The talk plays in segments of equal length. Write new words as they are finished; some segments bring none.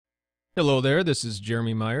Hello there, this is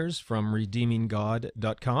Jeremy Myers from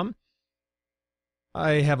redeeminggod.com.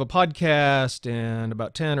 I have a podcast and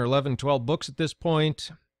about 10 or 11, 12 books at this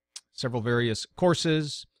point, several various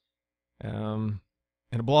courses, and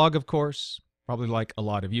a blog, of course, probably like a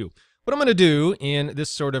lot of you. What I'm going to do in this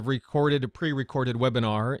sort of pre-recorded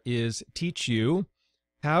webinar is teach you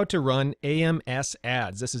how to run AMS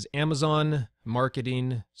ads. This is Amazon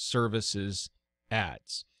Marketing Services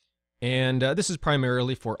ads. And this is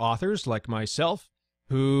primarily for authors like myself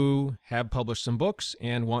who have published some books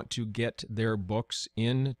and want to get their books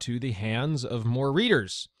into the hands of more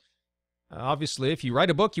readers. Obviously, if you write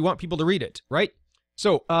a book, you want people to read it, right?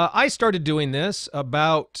 So I started doing this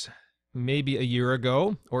about maybe a year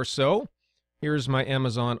ago or so. Here's my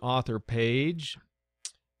Amazon author page.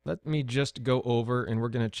 Let me just go over and we're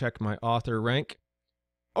going to check my author rank.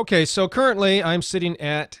 Okay, so currently I'm sitting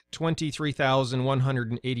at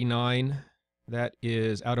 23,189. That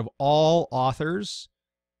is out of all authors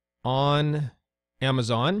on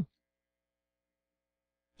Amazon.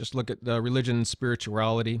 Just look at the religion and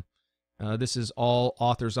spirituality. This is all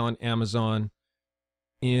authors on Amazon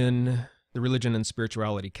in the religion and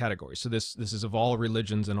spirituality category. So this is of all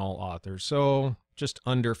religions and all authors. So just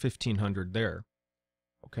under 1,500 there.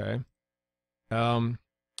 Okay. Now,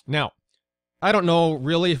 I don't know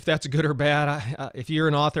really if that's good or bad. If you're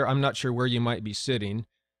an author, I'm not sure where you might be sitting.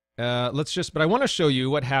 But I want to show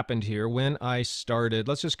you what happened here when I started.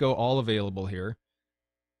 Let's just go all available here.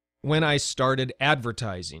 When I started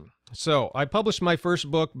advertising. So I published my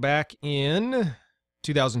first book back in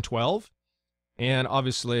 2012 and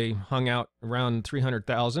obviously hung out around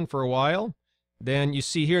 300,000 for a while. Then you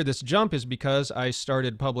see here, this jump is because I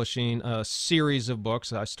started publishing a series of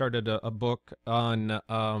books. I started a book on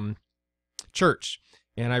church,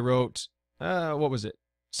 and I wrote,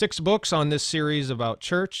 6 books on this series about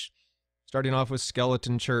church, starting off with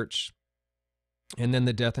Skeleton Church, and then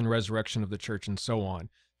the death and resurrection of the church, and so on.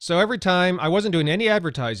 So every time, I wasn't doing any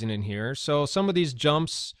advertising in here, so some of these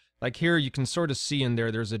jumps, like here, you can sort of see in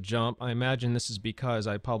there's a jump. I imagine this is because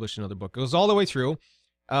I published another book. It goes all the way through.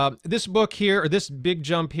 This book here, or this big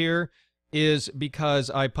jump here, is because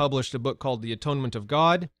I published a book called The Atonement of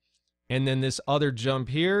God. And then this other jump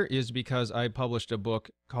here is because I published a book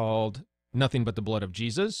called Nothing But the Blood of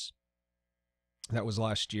Jesus. That was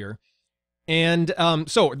last year. And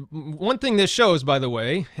so one thing this shows, by the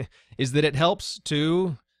way, is that it helps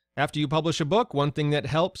to, after you publish a book, one thing that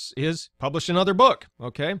helps is publish another book.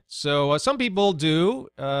 Okay, so some people do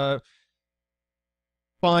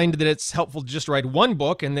find that it's helpful to just write one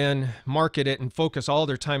book and then market it and focus all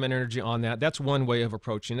their time and energy on that. That's one way of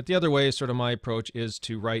approaching it. The other way, sort of my approach, is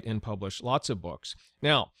to write and publish lots of books.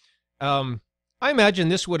 Now, I imagine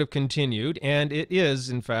this would have continued, and it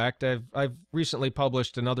is, in fact. I've recently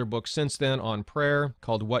published another book since then on prayer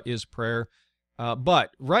called What is Prayer?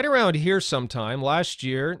 But right around here sometime last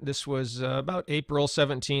year, this was about April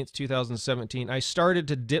 17th, 2017, I started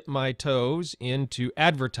to dip my toes into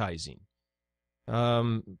advertising.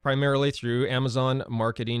 Primarily through Amazon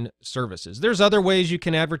Marketing Services. There's other ways you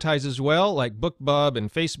can advertise as well, like BookBub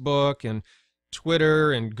and Facebook and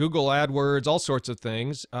Twitter and Google AdWords, all sorts of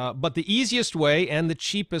things. But the easiest way and the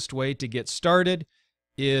cheapest way to get started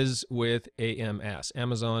is with AMS,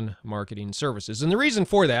 Amazon Marketing Services. And the reason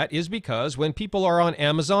for that is because when people are on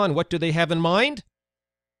Amazon, what do they have in mind?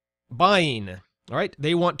 Buying. All right,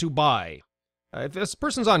 they want to buy. If this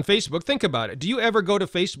person's on Facebook, think about it. Do you ever go to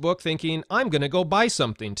Facebook thinking, I'm going to go buy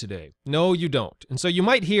something today? No, you don't. And so you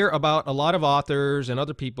might hear about a lot of authors and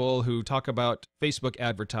other people who talk about Facebook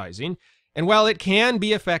advertising. And while it can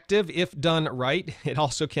be effective if done right, it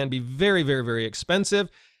also can be very, very, very expensive.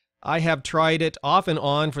 I have tried it off and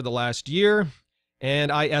on for the last year,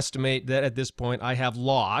 and I estimate that at this point I have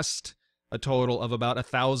lost a total of about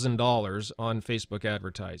 $1,000 on Facebook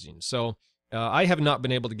advertising. So I have not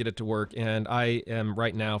been able to get it to work, and I am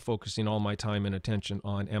right now focusing all my time and attention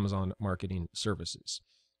on Amazon Marketing Services.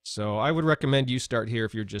 So I would recommend you start here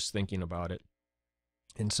if you're just thinking about it.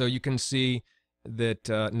 And so you can see that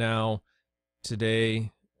now,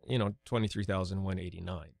 today,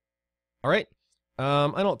 23,189. All right.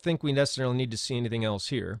 I don't think we necessarily need to see anything else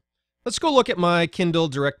here. Let's go look at my Kindle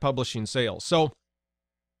Direct Publishing sales. So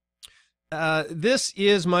this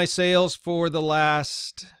is my sales for the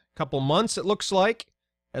last couple months, it looks like,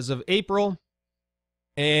 as of April.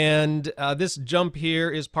 And this jump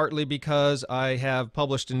here is partly because I have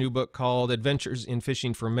published a new book called Adventures in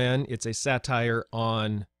Fishing for Men. It's a satire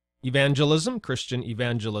on evangelism, Christian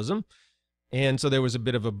evangelism. And so there was a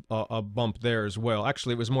bit of a bump there as well.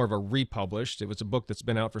 Actually, it was more of a republished. It was a book that's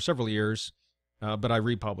been out for several years. but I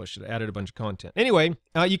republished it, added a bunch of content. Anyway,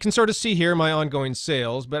 you can sort of see here my ongoing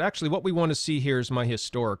sales, but actually what we want to see here is my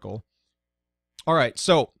historical. All right,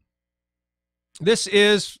 so this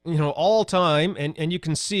is, all time, and you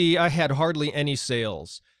can see I had hardly any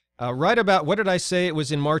sales. Right about, what did I say? It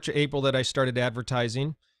was in March or April that I started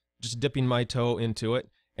advertising, just dipping my toe into it.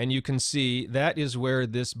 And you can see that is where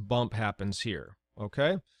this bump happens here,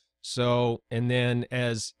 okay? So, and then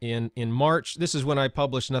as in March, this is when I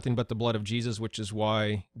published Nothing But the Blood of Jesus, which is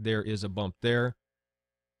why there is a bump there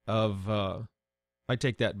of, I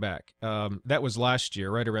take that back. That was last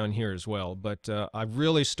year, right around here as well. But I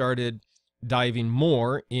really started diving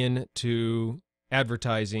more into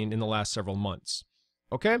advertising in the last several months.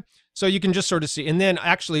 Okay, so you can just sort of see, and then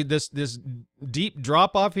actually this deep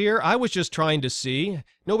drop off here, I was just trying to see.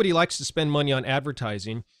 Nobody likes to spend money on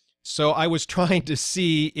advertising, so I was trying to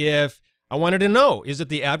see if I wanted to know, is it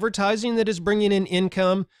the advertising that is bringing in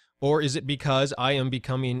income, or is it because I am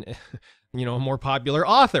becoming, a more popular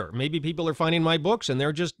author? Maybe people are finding my books and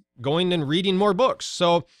they're just going and reading more books.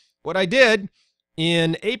 So what I did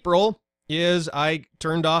in April is I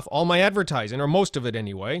turned off all my advertising, or most of it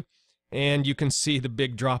anyway. And you can see the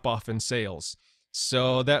big drop off in sales.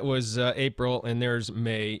 So that was April, and there's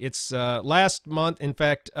May. It's last month. In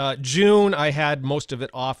fact, June, I had most of it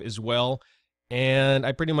off as well. And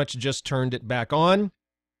I pretty much just turned it back on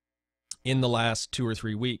in the last 2 or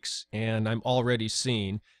 3 weeks. And I'm already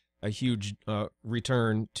seeing a huge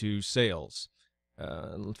return to sales.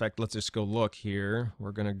 In fact, let's just go look here.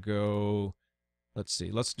 We're going to go, let's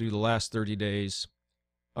see, let's do the last 30 days.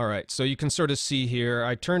 All right, so you can sort of see here,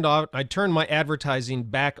 I turned my advertising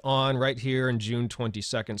back on right here in June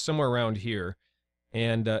 22nd, somewhere around here,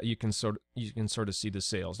 and you can sort of see the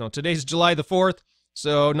sales. Now today's July the 4th,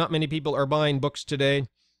 so not many people are buying books today,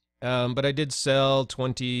 but I did sell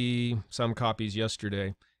 20 some copies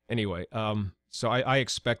yesterday. Anyway, so I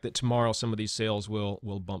expect that tomorrow some of these sales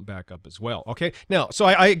will bump back up as well. Okay, now so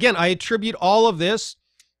I attribute all of this.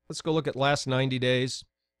 Let's go look at last 90 days.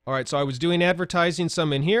 All right, so I was doing advertising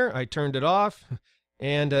some in here. I turned it off,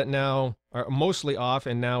 and now, mostly off,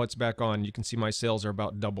 and now it's back on. You can see my sales are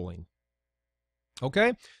about doubling.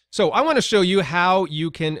 Okay, so I want to show you how you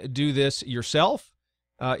can do this yourself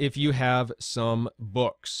if you have some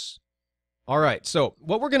books. All right, so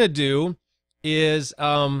what we're going to do is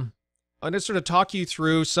I'm going to sort of talk you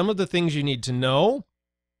through some of the things you need to know.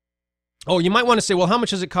 Oh, you might want to say, well, how much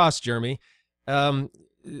does it cost, Jeremy?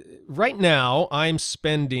 Right now, I'm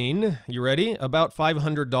spending, you ready, about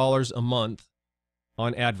 $500 a month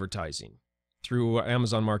on advertising through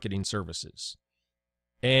Amazon Marketing Services.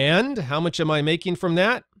 And how much am I making from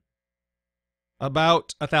that?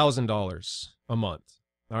 About $1,000 a month.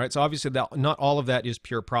 All right, so obviously not all of that is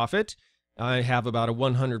pure profit. I have about a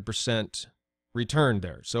 100% return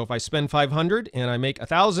there. So if I spend $500 and I make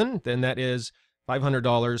 $1,000, then that is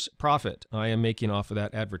 $500 profit I am making off of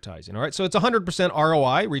that advertising. All right, so it's 100%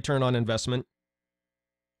 ROI, return on investment.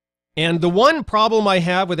 And the one problem I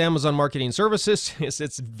have with Amazon Marketing Services is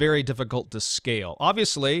it's very difficult to scale.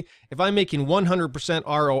 Obviously, if I'm making 100%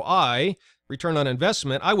 ROI, return on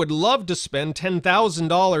investment, I would love to spend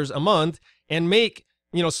 $10,000 a month and make,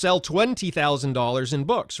 sell $20,000 in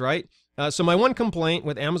books, right? So my one complaint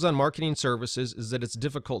with Amazon Marketing Services is that it's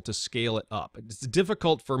difficult to scale it up. It's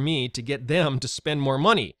difficult for me to get them to spend more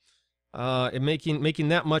money. And making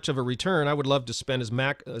that much of a return, I would love to spend as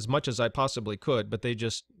much as I possibly could, but they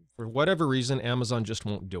just, for whatever reason, Amazon just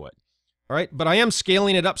won't do it. All right, but I am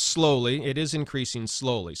scaling it up slowly. It is increasing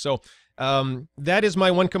slowly. So that is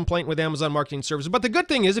my one complaint with Amazon Marketing Services. But the good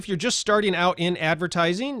thing is, if you're just starting out in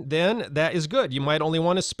advertising, then that is good. You might only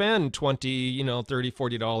want to spend $20, $30,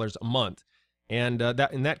 $40 a month. And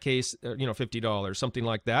that in that case, $50, something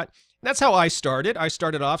like that. That's how I started. I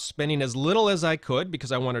started off spending as little as I could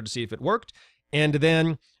because I wanted to see if it worked. And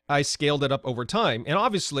then I scaled it up over time. And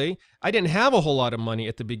obviously, I didn't have a whole lot of money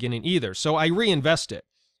at the beginning either. So I reinvest it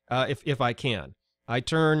if I can. I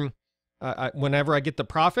turn... whenever I get the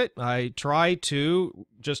profit, I try to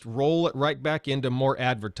just roll it right back into more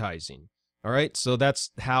advertising. All right, so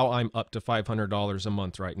that's how I'm up to $500 a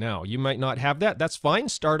month right now. You might not have that. That's fine.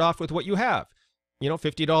 Start off with what you have.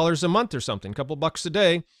 $50 a month or something, a couple bucks a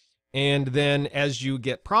day. And then as you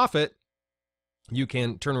get profit, you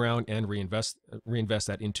can turn around and reinvest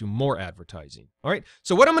that into more advertising. All right,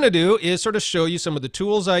 so what I'm going to do is sort of show you some of the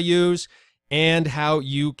tools I use and how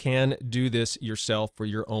you can do this yourself for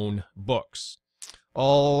your own books.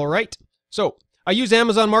 All right, so I use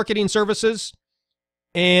Amazon Marketing Services,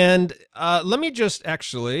 and let me just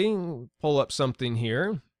actually pull up something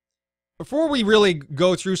here. Before we really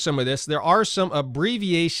go through some of this, there are some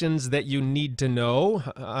abbreviations that you need to know.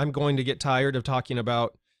 I'm going to get tired of talking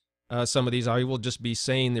about some of these. I will just be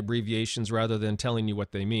saying the abbreviations rather than telling you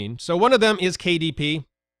what they mean. So one of them is KDP.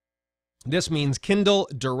 This means Kindle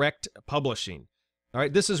Direct Publishing. All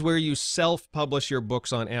right, this is where you self-publish your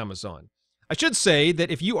books on Amazon. I should say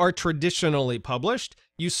that if you are traditionally published,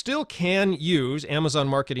 you still can use Amazon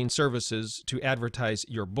Marketing Services to advertise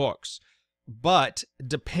your books. But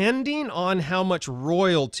depending on how much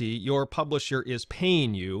royalty your publisher is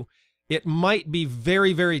paying you, it might be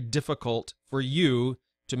very, very difficult for you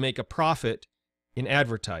to make a profit in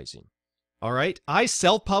advertising. All right, I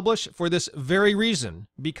self-publish for this very reason,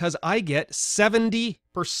 because I get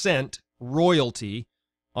 70% royalty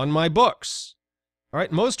on my books. All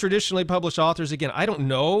right, most traditionally published authors, again, I don't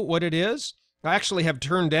know what it is. I actually have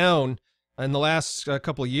turned down in the last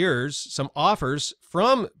couple of years some offers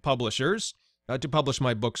from publishers to publish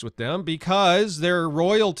my books with them because their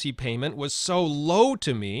royalty payment was so low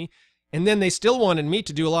to me. And then they still wanted me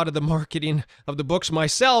to do a lot of the marketing of the books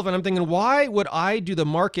myself. And I'm thinking, why would I do the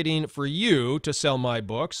marketing for you to sell my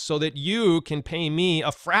books so that you can pay me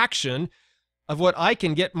a fraction of what I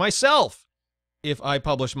can get myself if I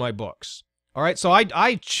publish my books? All right, so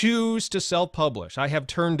I choose to self-publish. I have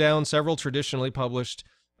turned down several traditionally published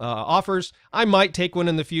offers. I might take one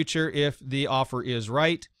in the future if the offer is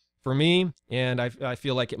right for me, and I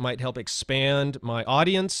feel like it might help expand my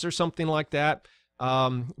audience or something like that.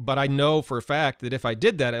 But I know for a fact that if I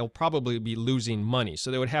did that, I'll probably be losing money.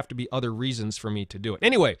 So there would have to be other reasons for me to do it.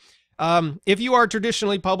 Anyway, if you are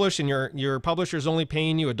traditionally published and your publisher is only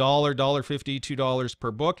paying you $1, $1.50, $2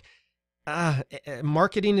 per book,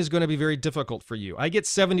 marketing is going to be very difficult for you. I get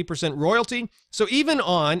 70% royalty. So even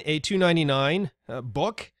on a $2.99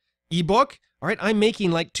 ebook, all right, I'm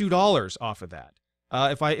making like $2 off of that.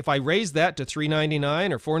 If I raise that to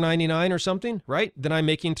 $3.99 or $4.99 or something, right, then I'm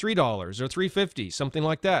making $3 or $3.50, something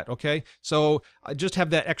like that, okay? So I just have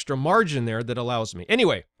that extra margin there that allows me.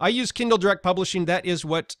 Anyway, I use Kindle Direct Publishing. That is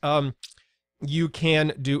what you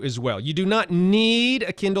can do as well. You do not need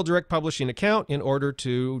a Kindle Direct Publishing account in order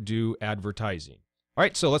to do advertising. All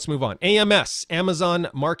right, so let's move on. AMS, Amazon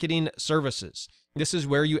Marketing Services. This is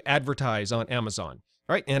where you advertise on Amazon,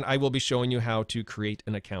 all right? And I will be showing you how to create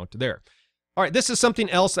an account there. All right, this is something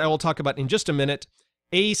else I will talk about in just a minute.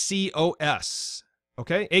 ACOS,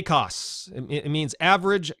 okay? ACOS, it means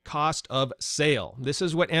average cost of sale. This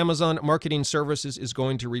is what Amazon Marketing Services is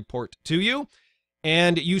going to report to you.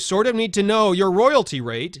 And you sort of need to know your royalty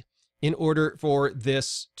rate in order for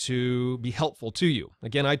this to be helpful to you.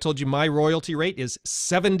 Again, I told you my royalty rate is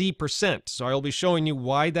 70%. So I'll be showing you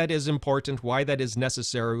why that is important, why that is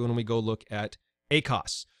necessary when we go look at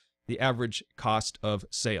ACOS. The average cost of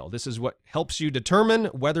sale. This is what helps you determine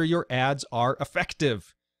whether your ads are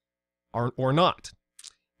effective or not.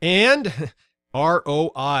 And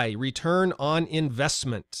ROI, return on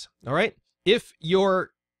investment. All right. If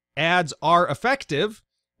your ads are effective,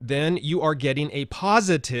 then you are getting a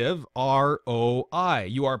positive ROI.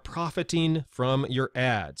 You are profiting from your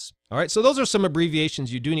ads. All right. So those are some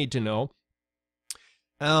abbreviations you do need to know.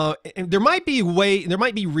 There might be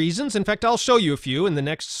reasons. In fact, I'll show you a few in the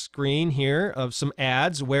next screen here of some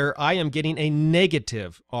ads where I am getting a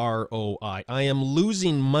negative ROI. I am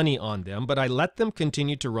losing money on them, but I let them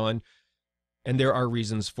continue to run, and there are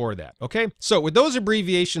reasons for that. Okay, so with those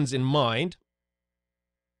abbreviations in mind,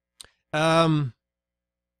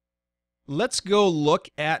 let's go look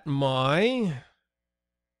at my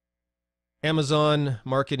Amazon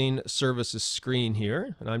Marketing Services screen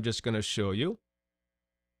here, and I'm just going to show you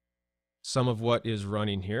some of what is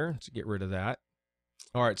running here. Let's get rid of that.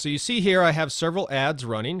 All right, so you see here I have several ads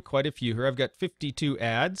running, quite a few here. I've got 52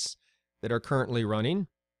 ads that are currently running.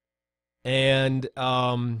 And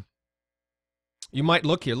you might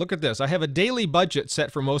look here. Look at this. I have a daily budget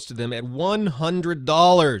set for most of them at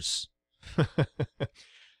 $100.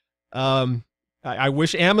 I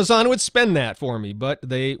wish Amazon would spend that for me, but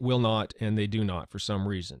they will not, and they do not for some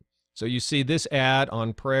reason. So you see this ad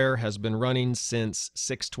on prayer has been running since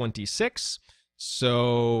 6/26,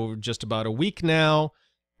 so just about a week now.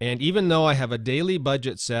 And even though I have a daily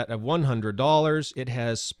budget set of $100, it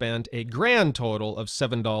has spent a grand total of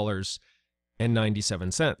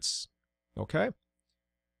 $7.97. Okay?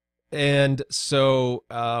 And so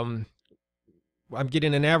I'm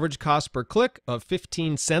getting an average cost per click of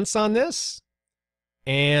 15 cents on this.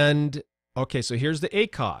 And okay, so here's the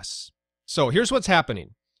ACOS. So here's what's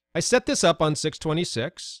happening. I set this up on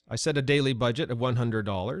 6/26. I set a daily budget of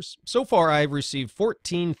 $100. So far, I've received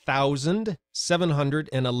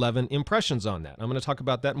 14,711 impressions on that. I'm going to talk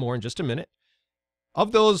about that more in just a minute.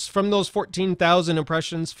 Of those, from those 14,000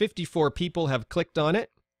 impressions, 54 people have clicked on it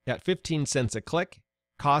at 15 cents a click,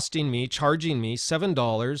 charging me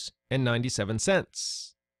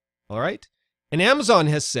 $7.97. All right? And Amazon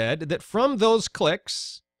has said that from those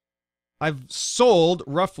clicks, I've sold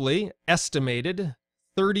roughly estimated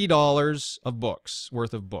 $30 of books,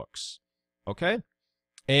 worth of books. Okay?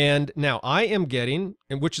 And now I am getting,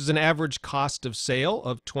 which is an average cost of sale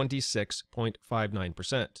of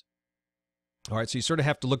 26.59%. All right, so you sort of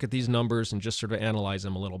have to look at these numbers and just sort of analyze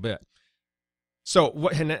them a little bit. So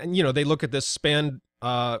what, and you know, they look at this spend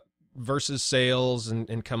versus sales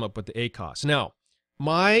and come up with the ACoS. Now,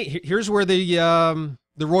 here's where the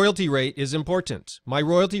royalty rate is important. My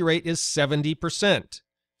royalty rate is 70%.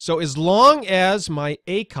 So as long as my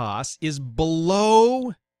ACoS is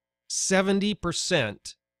below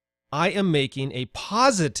 70%, I am making a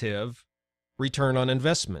positive return on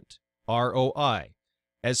investment, ROI.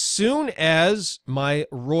 As soon as my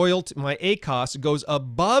ACoS goes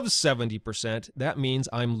above 70%, that means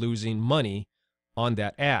I'm losing money on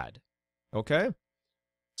that ad. Okay?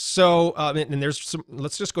 So, and there's some,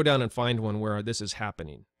 let's just go down and find one where this is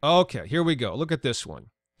happening. Okay, here we go. Look at this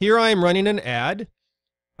one. Here I am running an ad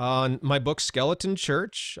on my book, Skeleton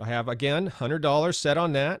Church. I have, again, $100 set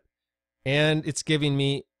on that, and it's giving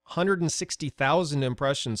me 160,000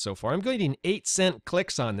 impressions so far. I'm getting 8-cent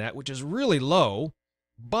clicks on that, which is really low.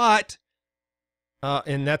 But,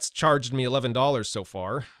 and that's charged me $11 so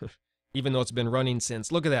far, even though it's been running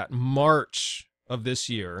since, look at that, March of this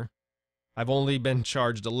year. I've only been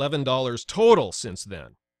charged $11 total since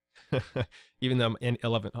then, even though I'm in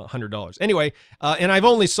 $100. Anyway, and I've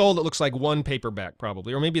only sold, it looks like, one paperback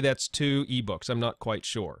probably, or maybe that's 2 ebooks. I'm not quite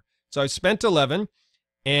sure. So I've spent 11,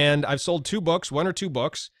 and I've sold 2 books, 1 or 2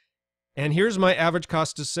 books, and here's my average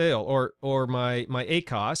cost of sale, or my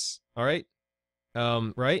ACoS, all right?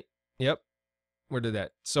 Right? Yep. Where did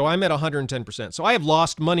that? So I'm at 110%. So I have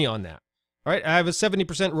lost money on that. All right. I have a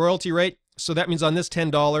 70% royalty rate. So that means on this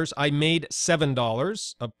 $10, I made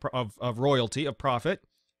 $7 of royalty, of profit,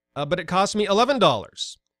 but it cost me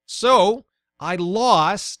 $11. So I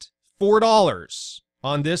lost $4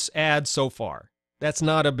 on this ad so far. That's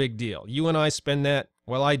not a big deal. You and I spend that.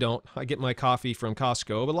 Well, I don't. I get my coffee from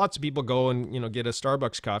Costco, but lots of people go and, get a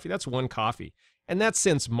Starbucks coffee. That's one coffee. And that's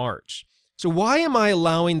since March. So why am I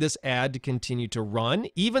allowing this ad to continue to run,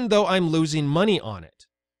 even though I'm losing money on it?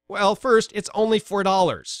 Well, first, it's only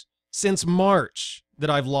 $4 since March that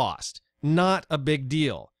I've lost. Not a big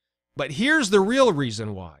deal. But here's the real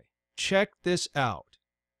reason why. Check this out.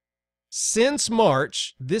 Since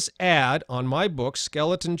March, this ad on my book,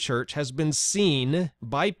 Skeleton Church, has been seen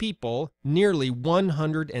by people nearly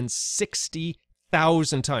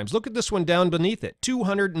 160,000 times. Look at this one down beneath it,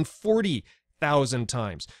 240,000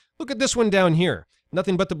 times. Look at this one down here.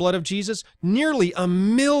 Nothing But the Blood of Jesus. Nearly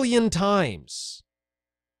 1 million times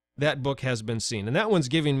that book has been seen. And that one's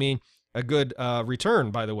giving me a good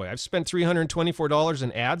return, by the way. I've spent $324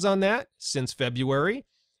 in ads on that since February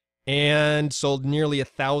and sold nearly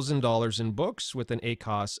 $1,000 in books with an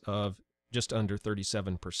ACoS of just under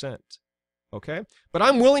 37%. Okay? But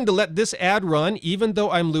I'm willing to let this ad run even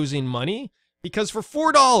though I'm losing money, because for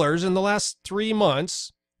 $4 in the last 4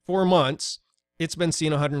 months, it's been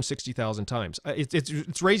seen 160,000 times.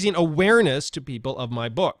 It's raising awareness to people of my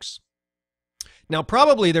books. Now,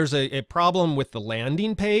 probably there's a problem with the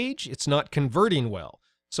landing page. It's not converting well.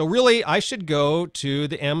 So really, I should go to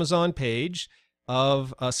the Amazon page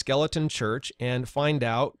of Skeleton Church and find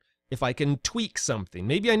out if I can tweak something.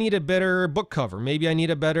 Maybe I need a better book cover. Maybe I need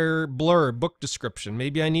a better blurb, book description.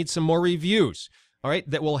 Maybe I need some more reviews. All right,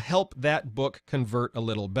 that will help that book convert a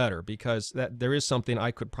little better, because there is something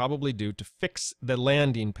I could probably do to fix the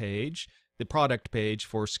landing page, the product page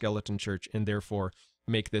for Skeleton Church, and therefore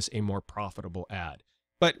make this a more profitable ad.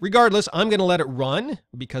 But regardless, I'm going to let it run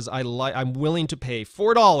because I'm willing to pay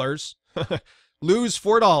 $4, lose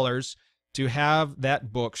 $4 to have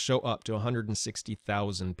that book show up to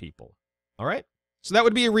 160,000 people. All right, so that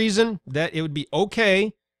would be a reason that it would be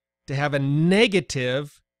okay to have a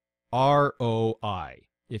negative ROI,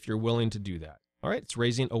 if you're willing to do that. All right, it's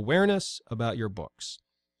raising awareness about your books.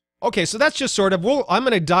 Okay, so that's just sort of, I'm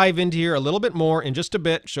going to dive into here a little bit more in just a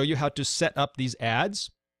bit, show you how to set up these ads.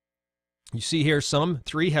 You see here,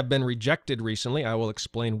 3 have been rejected recently. I will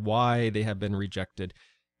explain why they have been rejected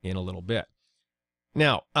in a little bit.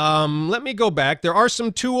 Now, let me go back. There are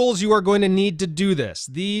some tools you are going to need to do this.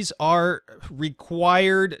 These are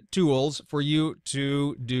required tools for you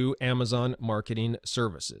to do Amazon marketing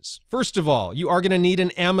services. First of all, you are going to need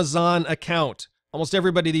an Amazon account. Almost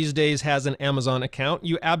everybody these days has an Amazon account.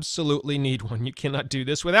 You absolutely need one. You cannot do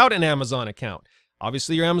this without an Amazon account.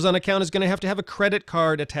 Obviously, your Amazon account is going to have a credit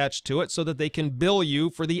card attached to it so that they can bill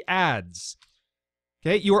you for the ads.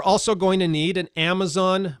 Okay, you are also going to need an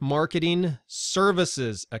Amazon Marketing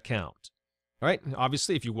Services account. All right,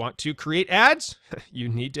 obviously, if you want to create ads, you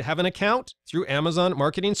need to have an account through Amazon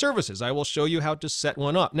Marketing Services. I will show you how to set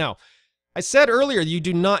one up. Now, I said earlier you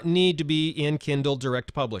do not need to be in Kindle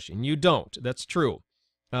Direct Publishing. You don't. That's true.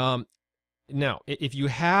 Now, if you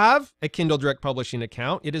have a Kindle Direct Publishing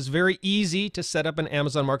account, it is very easy to set up an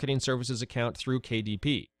Amazon Marketing Services account through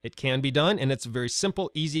KDP. It can be done, and it's a very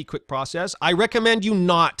simple, easy, quick process. I recommend you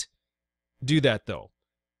not do that, though.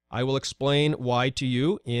 I will explain why to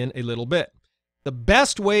you in a little bit. The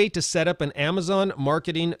best way to set up an Amazon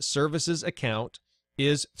Marketing Services account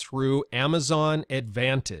is through Amazon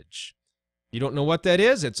Advantage. You don't know what that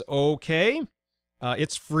is? It's okay.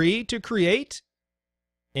 It's free to create.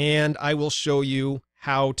 And I will show you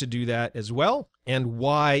how to do that as well and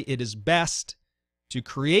why it is best to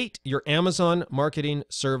create your Amazon Marketing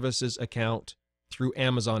Services account through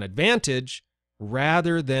Amazon Advantage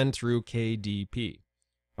rather than through KDP.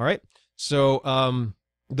 All right, so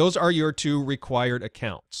those are your two required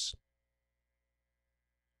accounts.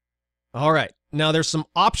 All right, now there's some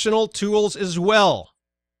optional tools as well.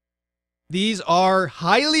 These are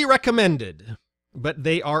highly recommended, but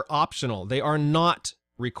they are optional. They are not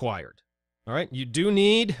required. All right, you do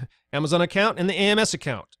need Amazon account and the AMS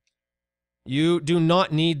account. You do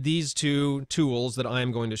not need these two tools that I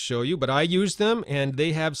am going to show you, but I use them and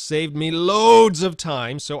they have saved me loads of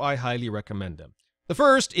time, so I highly recommend them. The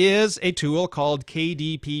first is a tool called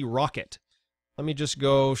KDP Rocket. Let me just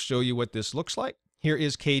go show you what this looks like. Here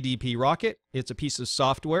is KDP Rocket. It's a piece of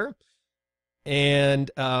software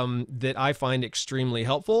and that I find extremely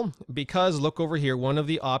helpful because look over here, one of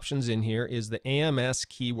the options in here is the AMS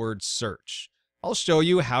keyword search. I'll show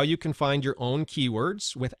you how you can find your own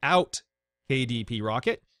keywords without KDP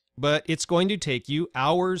Rocket, but it's going to take you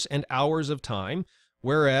hours and hours of time,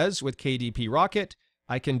 whereas with KDP Rocket,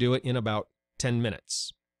 I can do it in about 10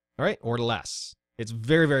 minutes, all right, or less. It's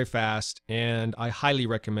very, very fast, and I highly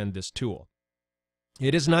recommend this tool.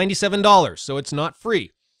 It is $97, so it's not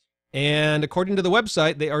free. And according to the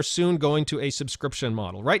website, they are soon going to a subscription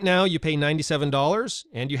model. Right now, you pay $97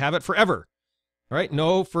 and you have it forever. All right,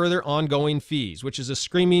 no further ongoing fees, which is a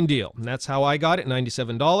screaming deal. And that's how I got it,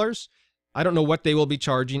 $97. I don't know what they will be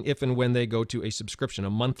charging if and when they go to a subscription, a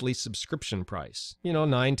monthly subscription price. You know,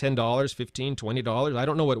 $9, $10, $15, $20. I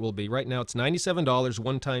don't know what it will be. Right now, it's $97,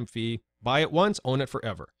 one-time fee. Buy it once, own it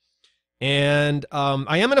forever. And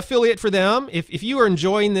I am an affiliate for them. If you are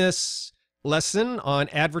enjoying this lesson on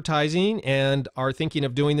advertising and are thinking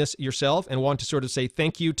of doing this yourself and want to sort of say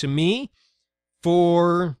thank you to me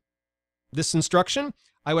for this instruction,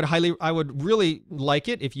 I would really like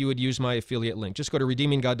it if you would use my affiliate link. Just go to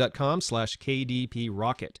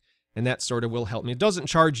redeeminggod.com/KDPRocket, and that sort of will help me. It doesn't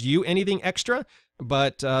charge you anything extra,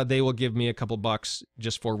 but they will give me a couple bucks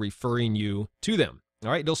just for referring you to them. All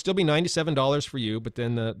right, it'll still be $97 for you, but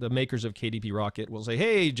then the makers of KDP Rocket will say,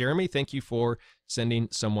 hey, Jeremy, thank you for sending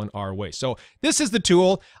someone our way. So this is the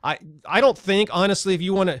tool. I don't think, honestly, if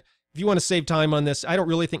you want to save time on this, I don't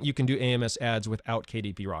really think you can do AMS ads without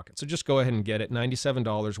KDP Rocket. So just go ahead and get it,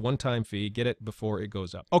 $97, one-time fee, get it before it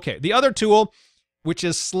goes up. Okay, the other tool, which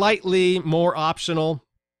is slightly more optional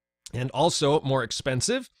and also more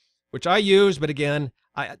expensive, which I use, but again,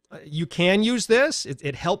 you can use this.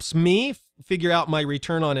 It helps me figure out my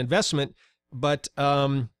return on investment, but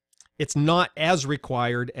it's not as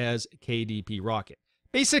required as KDP Rocket.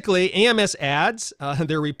 Basically, AMS Ads,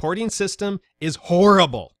 their reporting system is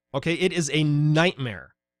horrible. Okay, it is a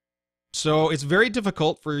nightmare. So it's very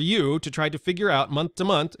difficult for you to try to figure out month to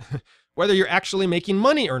month whether you're actually making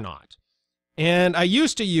money or not. And I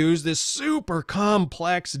used to use this super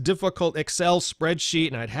complex, difficult Excel spreadsheet,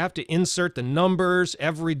 and I'd have to insert the numbers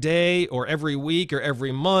every day or every week or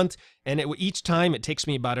every month. And each time it takes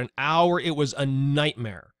me about an hour. It was a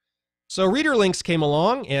nightmare. So ReaderLinks came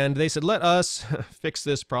along and they said, let us fix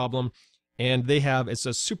this problem. And it's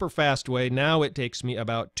a super fast way. Now it takes me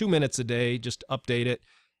about 2 minutes a day just to update it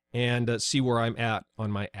and see where I'm at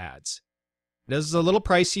on my ads. This is a little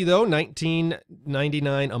pricey though,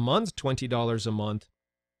 $19.99 a month, $20 a month.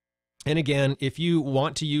 And again, if you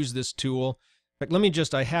want to use this tool, in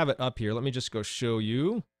fact, I have it up here. Let me just go show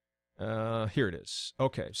you. Here it is.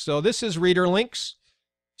 Okay, so this is ReaderLinks.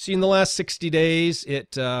 See, in the last 60 days,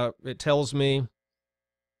 it tells me.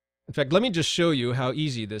 In fact, let me just show you how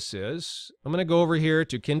easy this is. I'm going to go over here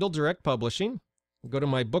to Kindle Direct Publishing, go to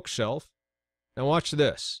my bookshelf. Now watch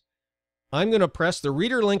this. I'm going to press the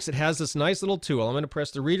reader links. It has this nice little tool. I'm going to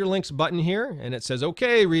press the reader links button here, and it says,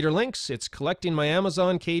 okay, reader links. It's collecting my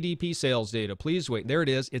Amazon KDP sales data. Please wait. There it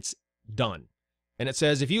is. It's done. And it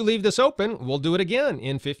says, if you leave this open, we'll do it again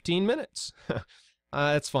in 15 minutes.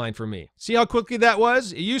 That's fine for me. See how quickly that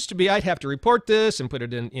was? It used to be I'd have to report this and put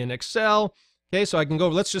it in Excel. Okay, so I can go,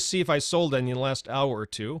 let's just see if I sold any in the last hour or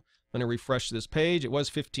two. I'm going to refresh this page. It was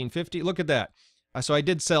 $15.50. Look at that. So I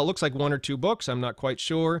did sell, looks like 1 or 2 books. I'm not quite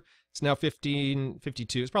sure. It's now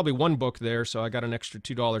 $15.52. It's probably 1 book there, so I got an extra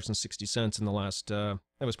 $2.60 in the last, it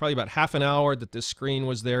was probably about half an hour that this screen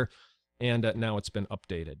was there, and now it's been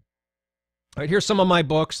updated. All right, here's some of my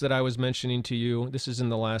books that I was mentioning to you. This is in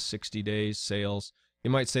the last 60 days sales. You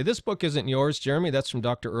might say, this book isn't yours, Jeremy. That's from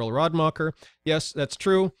Dr. Earl Rodmacher. Yes, that's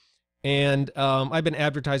true. And I've been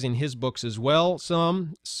advertising his books as well,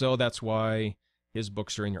 some, so that's why his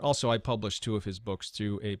books are in here. Also, I published 2 of his books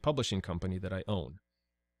through a publishing company that I own,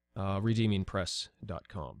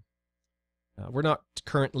 redeemingpress.com. We're not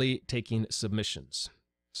currently taking submissions.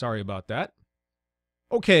 Sorry about that.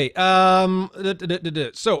 Okay, so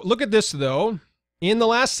look at this, though. In the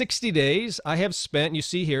last 60 days, I have spent, you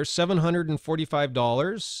see here,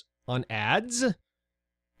 $745 on ads.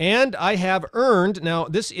 And I have earned, now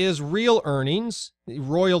this is real earnings,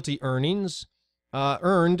 royalty earnings,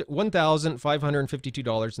 earned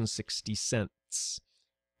 $1,552.60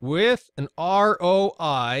 with an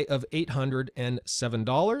ROI of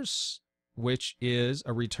 $807, which is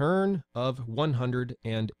a return of 108%.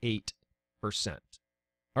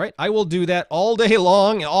 All right, I will do that all day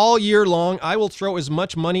long, all year long. I will throw as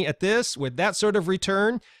much money at this with that sort of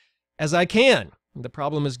return as I can. The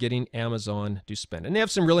problem is getting Amazon to spend. And they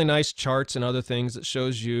have some really nice charts and other things that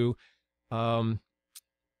shows you, a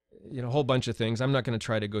whole bunch of things. I'm not going to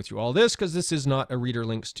try to go through all this because this is not a Reader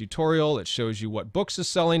Links tutorial. It shows you what books is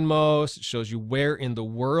selling most. It shows you where in the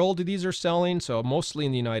world these are selling. So mostly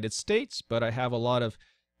in the United States, but I have a lot of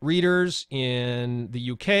readers in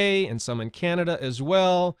the UK and some in Canada as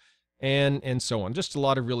well, and so on. Just a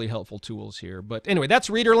lot of really helpful tools here. But anyway, that's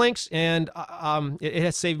Reader Links, and it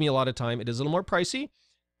has saved me a lot of time. It is a little more pricey,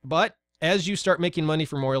 but as you start making money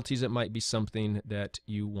from royalties, it might be something that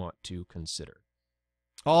you want to consider.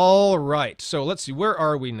 All right, so let's see, where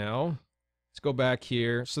are we now? Let's go back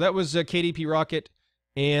here. So that was KDP Rocket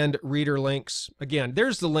and Reader Links. Again,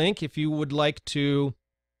 there's the link if you would like to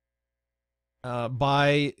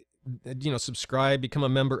buy, subscribe, become a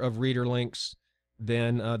member of Reader Links,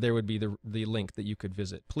 then there would be the link that you could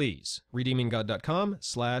visit. Please,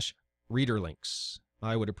 redeeminggod.com/readerlinks.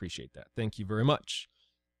 I would appreciate that. Thank you very much.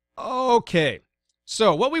 Okay,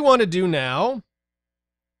 so what we want to do now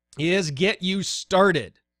is get you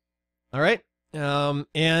started. All right,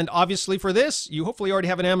 and obviously for this, you hopefully already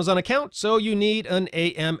have an Amazon account, so you need an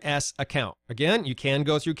AMS account. Again, you can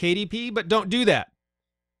go through KDP, but don't do that.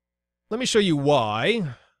 Let me show you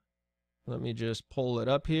why. Let me just pull it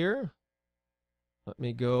up here. Let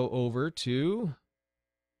me go over to,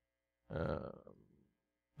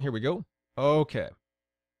 here we go. Okay.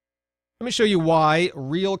 Let me show you why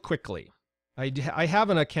real quickly. I have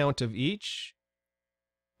an account of each.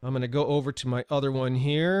 I'm going to go over to my other one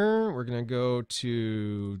here. We're going to go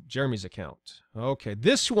to Jeremy's account. Okay,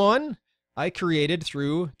 this one I created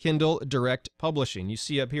through Kindle Direct Publishing. You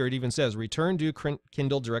see up here, it even says return to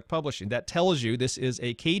Kindle Direct Publishing. That tells you this is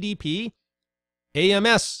a KDP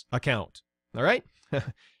AMS account. All right.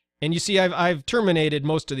 And you see, I've terminated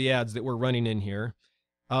most of the ads that were running in here.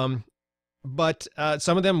 But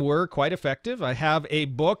some of them were quite effective. I have a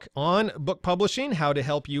book on book publishing, how to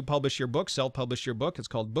help you publish your book, self-publish your book. It's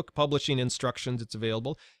called Book Publishing Instructions. It's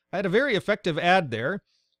available. I had a very effective ad there.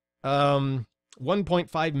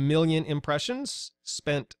 1.5 million impressions,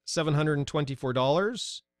 spent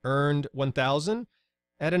 $724, earned $1,000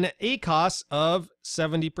 at an ACOS of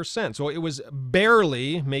 70%. So it was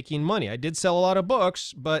barely making money. I did sell a lot of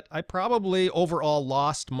books, but I probably overall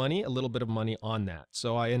lost money, a little bit of money on that.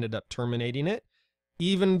 So I ended up terminating it,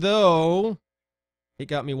 even though it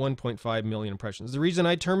got me 1.5 million impressions. The reason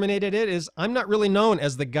I terminated it is I'm not really known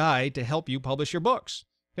as the guy to help you publish your books.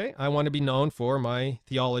 Okay, I want to be known for my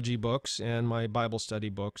theology books and my Bible study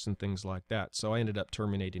books and things like that. So I ended up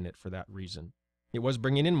terminating it for that reason. It was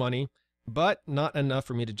bringing in money, but not enough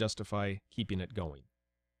for me to justify keeping it going.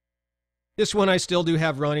 This one I still do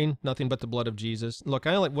have running, Nothing But the Blood of Jesus. Look,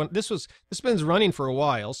 I only this has been running for a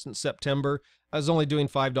while, since September. I was only doing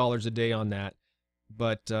 $5 a day on that,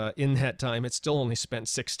 but in that time, it still only spent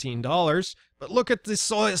 $16. But look at the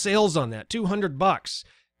sales on that, $200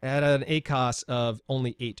 at an ACOS of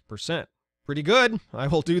only 8%. Pretty good. I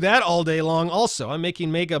will do that all day long. Also, I'm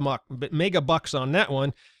making mega bucks on that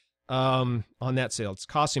one. on that sale. It's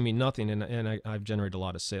costing me nothing, and I've generated a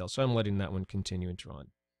lot of sales. So I'm letting that one continue to run.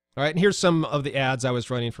 All right, and here's some of the ads I was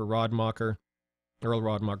running for Rodmacher, Earl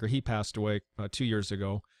Rodmacher. He passed away 2 years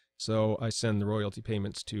ago, so I send the royalty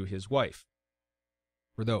payments to his wife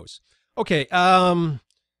for those. Okay,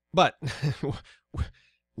 but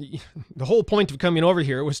the whole point of coming over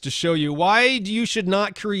here was to show you why you should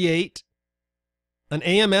not create an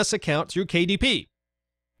AMS account through KDP.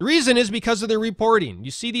 The reason is because of the reporting.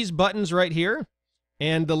 You see these buttons right here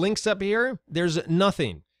and the links up here? There's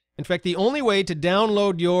nothing. In fact, the only way to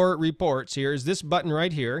download your reports here is this button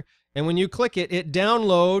right here. And when you click it, it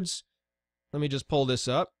downloads. Let me just pull this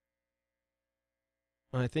up.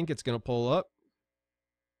 I think it's going to pull up.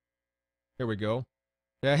 There we go.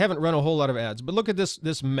 I haven't run a whole lot of ads, but look at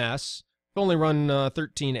this mess. I've only run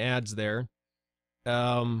 13 ads there.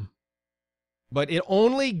 But it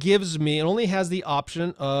only gives me, it only has the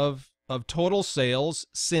option of total sales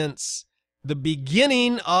since the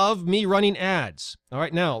beginning of me running ads. All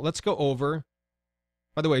right, now let's go over.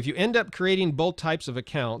 By the way, if you end up creating both types of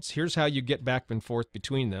accounts, here's how you get back and forth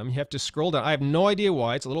between them. You have to scroll down. I have no idea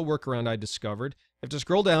why. It's a little workaround I discovered. You have to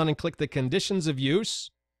scroll down and click the conditions of use.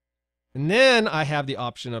 And then I have the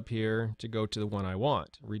option up here to go to the one I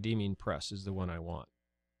want. Redeeming press is the one I want.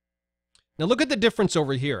 Now look at the difference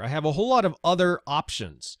over here. I have a whole lot of other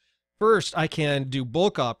options. First, I can do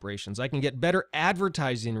bulk operations. I can get better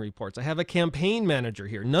advertising reports. I have a campaign manager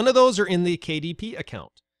here. None of those are in the KDP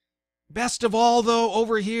account. Best of all, though,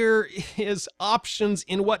 over here is options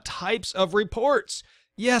in what types of reports.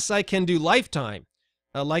 Yes, I can do lifetime,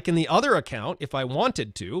 like in the other account if I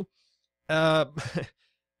wanted to.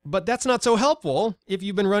 But that's not so helpful if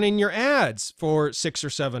you've been running your ads for 6 or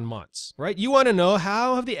 7 months, right? You want to know,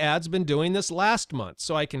 how have the ads been doing this last month?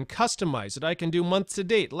 So I can customize it. I can do month to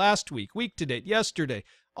date, last week, week to date, yesterday,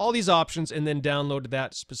 all these options, and then download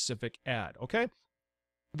that specific ad, okay?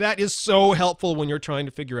 That is so helpful when you're trying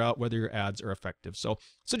to figure out whether your ads are effective. So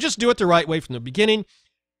just do it the right way from the beginning.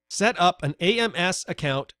 Set up an AMS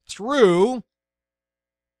account through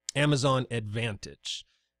Amazon Advantage.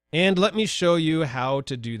 And let me show you how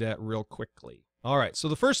to do that real quickly. All right, so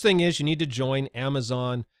the first thing is you need to join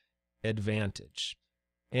Amazon Advantage.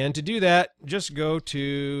 And to do that, just go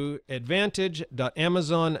to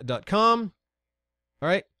advantage.amazon.com, all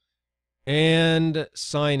right, and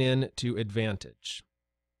sign in to Advantage.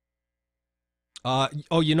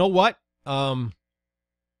 Oh, you know what? I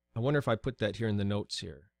wonder if I put that here in the notes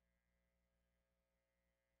here.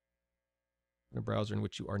 In a browser in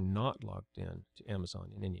which you are not logged in to Amazon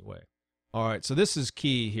in any way. All right, so this is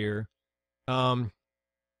key here. All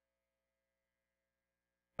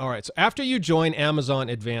right, so after you join Amazon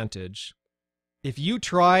Advantage, if you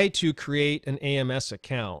try to create an AMS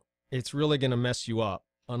account, it's really going to mess you up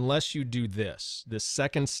unless you do this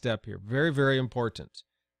second step here. Very, very important.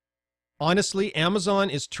 Honestly, Amazon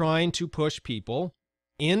is trying to push people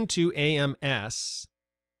into AMS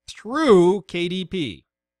through KDP.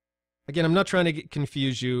 Again, I'm not trying to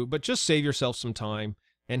confuse you, but just save yourself some time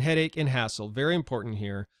and headache and hassle. Very important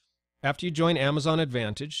here. After you join Amazon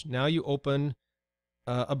Advantage, now you open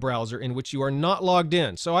a browser in which you are not logged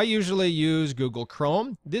in. So I usually use Google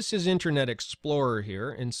Chrome. This is Internet Explorer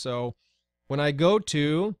here. And so when I go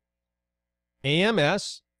to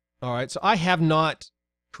AMS, all right, so I have not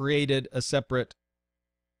created a separate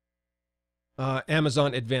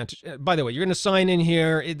Amazon Advantage. By the way, you're going to sign in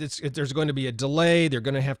here. There's going to be a delay. They're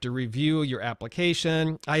going to have to review your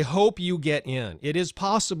application. I hope you get in. It is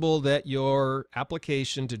possible that your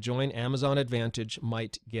application to join Amazon Advantage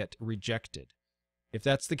might get rejected. If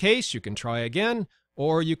that's the case, you can try again,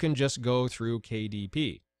 or you can just go through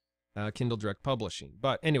KDP, Kindle Direct Publishing.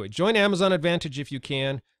 But anyway, join Amazon Advantage if you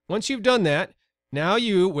can. Once you've done that, now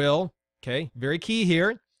you will, okay, very key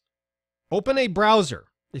here, open a browser.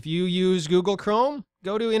 If you use Google Chrome,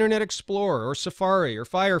 go to Internet Explorer or Safari or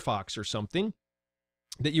Firefox or something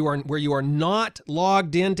where you are not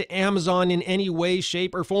logged into Amazon in any way,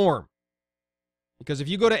 shape, or form. Because if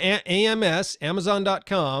you go to AMS,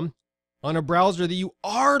 Amazon.com, on a browser that you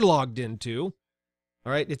are logged into,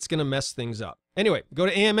 all right, it's going to mess things up. Anyway, go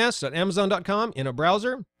to ams.amazon.com in a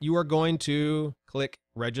browser. You are going to click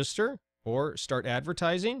register or start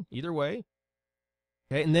advertising, either way.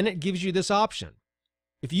 Okay, and then it gives you this option.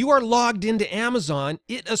 If you are logged into Amazon,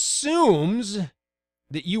 it assumes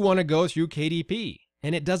that you want to go through KDP,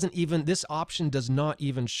 and it doesn't even, this option does not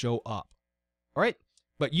even show up. All right,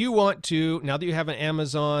 but you want to, now that you have an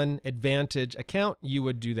Amazon Advantage account, you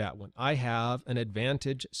would do that one. I have an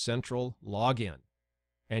Advantage Central login,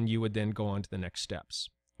 and you would then go on to the next steps.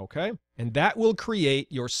 Okay, and that will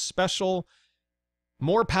create your special,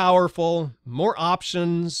 more powerful, more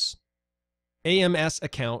options, AMS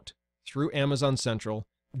account through Amazon Central,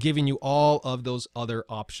 giving you all of those other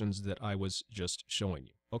options that I was just showing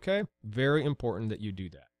you. Okay? Very important that you do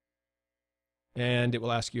that. And it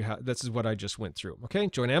will ask you how, this is what I just went through. Okay,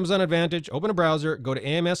 join Amazon Advantage, open a browser, go to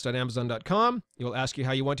ams.amazon.com. It will ask you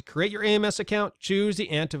how you want to create your AMS account, choose the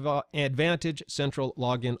Advantage Central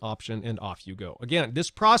login option, and off you go. Again, this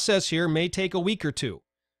process here may take a week or two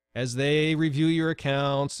as they review your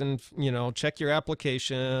accounts and, check your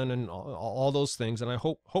application and all those things. And I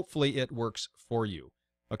hopefully it works for you.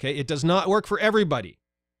 Okay, it does not work for everybody.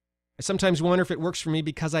 I sometimes wonder if it works for me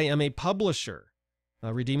because I am a publisher.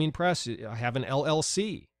 Redeeming Press, I have an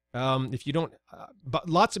LLC. If you don't, but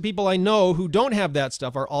lots of people I know who don't have that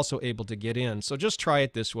stuff are also able to get in. So just try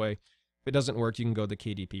it this way. If it doesn't work, you can go the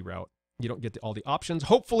KDP route. You don't get all the options.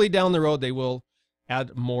 Hopefully down the road, they will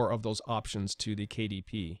add more of those options to the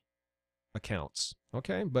KDP accounts.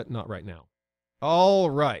 Okay, but not right now. All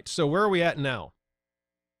right, so where are we at now?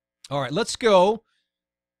 All right, let's go.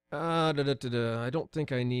 I don't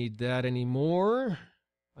think I need that anymore.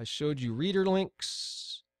 I showed you reader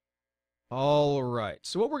links. All right.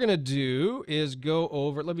 So what we're going to do is go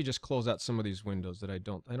over, let me just close out some of these windows that I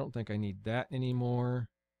don't think I need that anymore.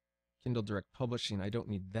 Kindle Direct Publishing, I don't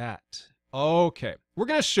need that. Okay. We're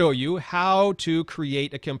going to show you how to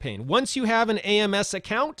create a campaign. Once you have an AMS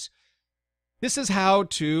account, this is how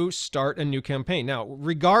to start a new campaign. Now,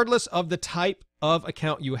 regardless of the type of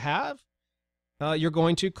account you have, you're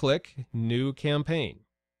going to click New Campaign.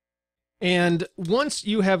 And once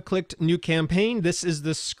you have clicked New Campaign, this is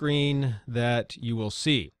the screen that you will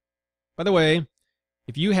see. By the way,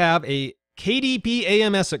 if you have a KDP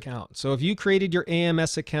AMS account, so if you created your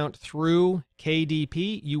AMS account through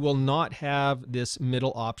KDP, you will not have this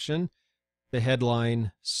middle option, the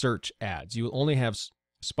headline search ads. You will only have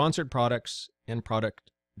sponsored products and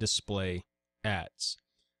product display ads.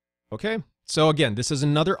 Okay, so again, this is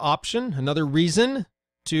another option, another reason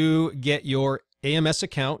to get your AMS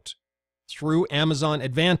account through Amazon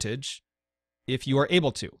Advantage if you are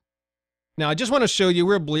able to. Now, I just want to show you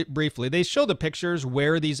real briefly. They show the pictures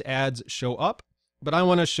where these ads show up, but I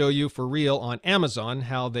want to show you for real on Amazon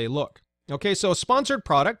how they look. Okay, so a sponsored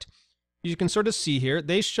product, you can sort of see here,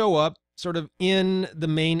 they show up sort of in the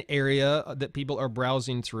main area that people are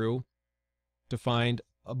browsing through to find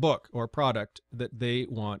a book or product that they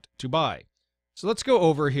want to buy. So let's go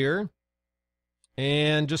over here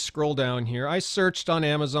and just scroll down here. I searched on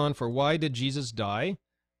Amazon for why did Jesus die?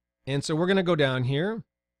 And so we're going to go down here.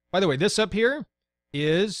 By the way, this up here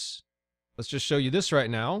is, let's just show you this right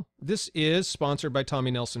now. This is sponsored by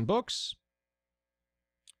Tommy Nelson Books.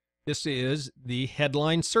 This is the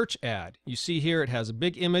headline search ad. You see here it has a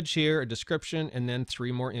big image here, a description, and then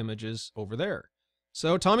 3 more images over there.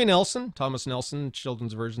 So Thomas Nelson,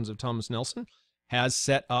 children's versions of Thomas Nelson, has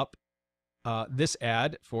set up this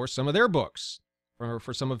ad for some of their books.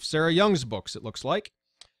 For some of Sarah Young's books, it looks like.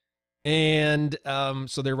 And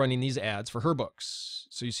so they're running these ads for her books.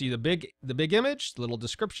 So you see the big image, the little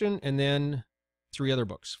description, and then 3 other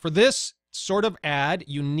books. For this sort of ad,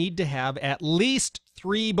 you need to have at least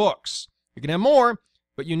 3 books. You can have more,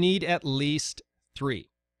 but you need at least 3,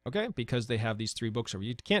 okay? Because they have these 3 books over.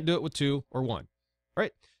 You can't do it with 2 or 1,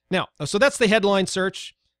 right? Now, so that's the headline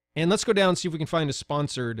search. And let's go down and see if we can find a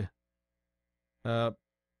sponsored, when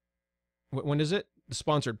is it? The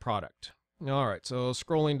sponsored product. All right, so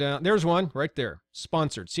scrolling down, there's one right there,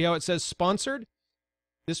 sponsored. See how it says sponsored?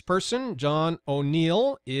 This person, John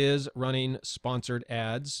O'Neill, is running sponsored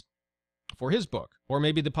ads for his book, or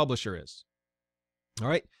maybe the publisher is. All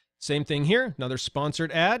right, same thing here, another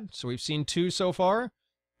sponsored ad. So we've seen 2 so far.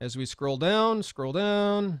 As we scroll down.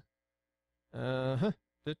 Oh,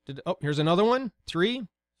 here's another one, 3,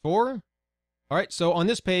 4. All right, so on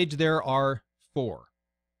this page, there are 4.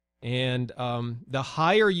 And the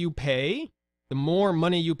higher you pay, the more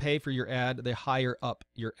money you pay for your ad, the higher up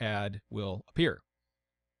your ad will appear.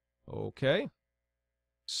 Okay.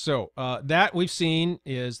 So that we've seen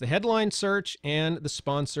is the headline search and the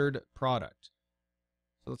sponsored product.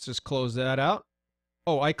 So let's just close that out.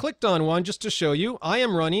 Oh, I clicked on one just to show you. I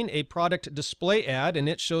am running a product display ad, and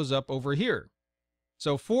it shows up over here.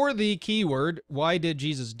 So for the keyword, why did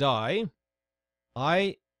Jesus die?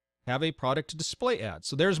 I have a product display ad.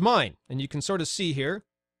 So there's mine. And you can sort of see here,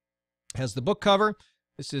 has the book cover.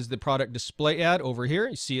 This is the product display ad over here.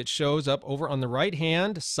 You see it shows up over on the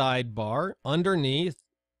right-hand sidebar underneath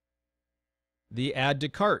the add to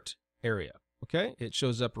cart area. Okay, it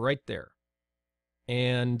shows up right there.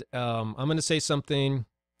 And I'm going to say something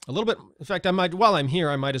a little bit, in fact, while I'm here,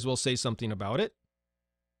 I might as well say something about it.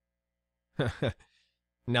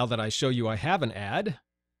 Now that I show you I have an ad.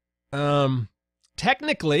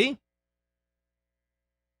 Technically,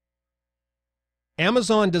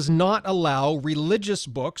 Amazon does not allow religious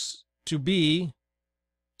books to be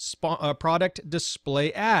product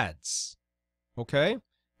display ads. Okay?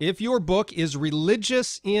 If your book is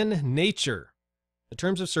religious in nature, the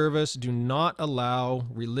terms of service do not allow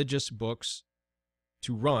religious books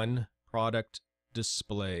to run product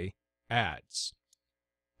display ads.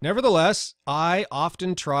 Nevertheless, I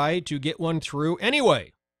often try to get one through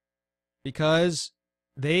anyway because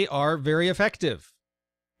they are very effective.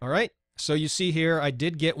 All right? So you see here, I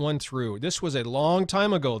did get one through. This was a long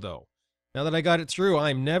time ago, though. Now that I got it through,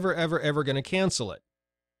 I'm never, ever, ever going to cancel it.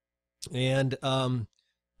 And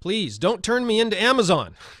please don't turn me into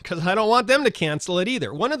Amazon because I don't want them to cancel it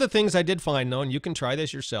either. One of the things I did find, though, and you can try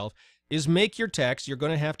this yourself, is make your text. You're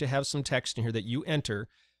going to have some text in here that you enter.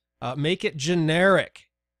 Make it generic.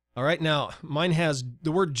 All right, now mine has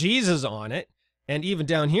the word Jesus on it, and even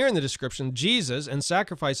down here in the description, Jesus and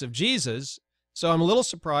sacrifice of Jesus. So I'm a little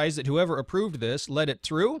surprised that whoever approved this let it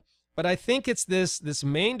through, but I think it's this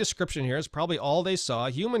main description here is probably all they saw.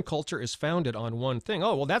 Human culture is founded on one thing.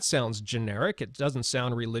 Oh, well, that sounds generic. It doesn't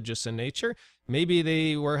sound religious in nature. Maybe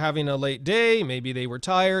they were having a late day. Maybe they were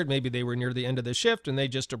tired. Maybe they were near the end of the shift, and they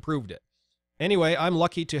just approved it. Anyway, I'm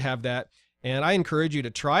lucky to have that, and I encourage you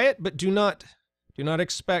to try it, but do not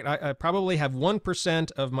expect. I probably have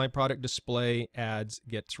 1% of my product display ads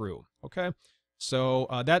get through. Okay, so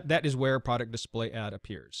that is where product display ad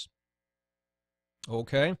appears.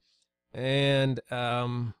 Okay, and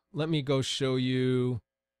let me go show you.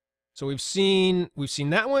 So we've seen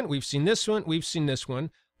that one. We've seen this one. We've seen this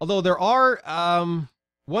one. Although there are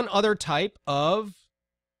one other type of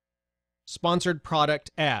sponsored product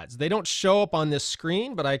ads. They don't show up on this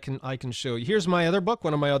screen, but I can show you. Here's my other book,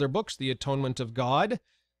 one of my other books, The Atonement of God,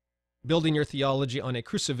 Building Your Theology on a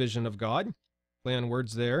Crucivision of God. Play on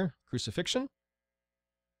words there, crucifixion.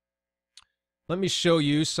 Let me show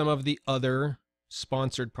you some of the other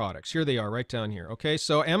sponsored products. Here they are, right down here. Okay,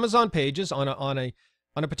 so Amazon pages on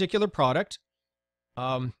a particular product.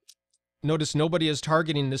 Notice nobody is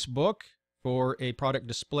targeting this book for a product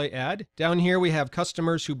display ad. Down here we have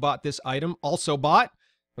customers who bought this item also bought.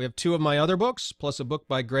 We have 2 of my other books, plus a book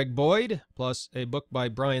by Greg Boyd, plus a book by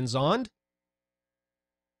Brian Zond.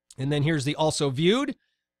 And then here's the also viewed.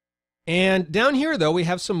 And down here, though, we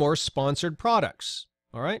have some more sponsored products.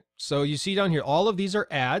 All right, so you see down here, all of these are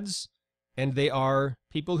ads, and they are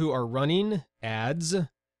people who are running ads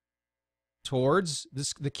towards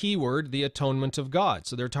the keyword, the atonement of God.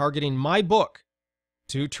 So they're targeting my book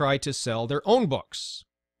to try to sell their own books.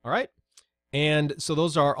 All right? And so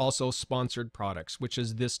those are also sponsored products, which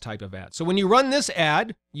is this type of ad. So when you run this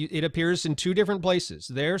ad, it appears in 2 different places.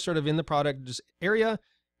 There, sort of in the product area,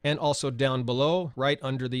 and also down below, right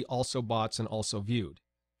under the also bots and also viewed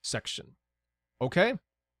section. Okay?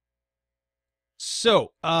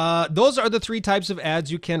 So those are the 3 types of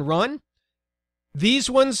ads you can run. These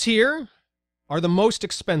ones here are the most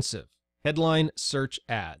expensive headline search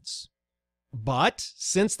ads. But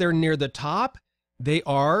since they're near the top, they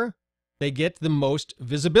get the most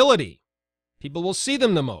visibility. People will see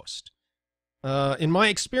them the most. In my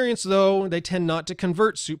experience, though, they tend not to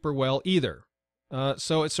convert super well either.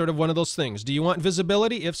 So it's sort of one of those things. Do you want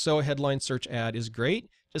visibility? If so, a headline search ad is great.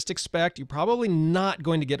 Just expect you're probably not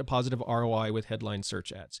going to get a positive ROI with headline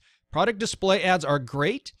search ads. Product display ads are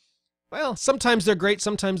great. Well, sometimes they're great,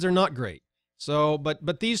 sometimes they're not great. So,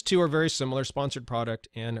 but these 2 are very similar, sponsored product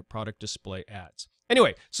and product display ads.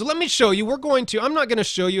 Anyway, so let me show you. I'm not going to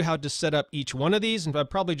show you how to set up each one of these, and I'm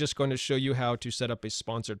probably just going to show you how to set up a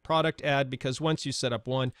sponsored product ad, because once you set up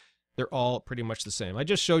one, they're all pretty much the same. I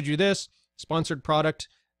just showed you this sponsored product.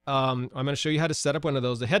 I'm going to show you how to set up one of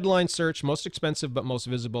those. The headline search, most expensive but most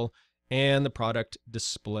visible, and the product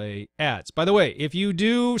display ads. By the way, if you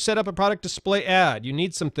do set up a product display ad, you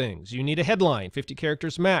need some things. You need a headline, 50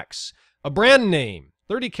 characters max. A brand name,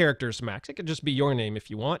 30 characters max. It could just be your name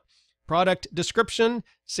if you want. Product description,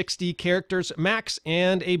 60 characters max,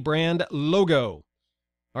 and a brand logo.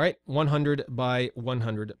 All right, 100 by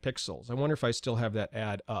 100 pixels. I wonder if I still have that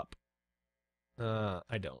ad up.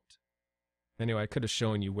 I don't. Anyway, I could have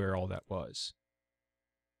shown you where all that was.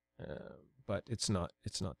 But it's not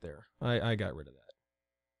there. I got rid of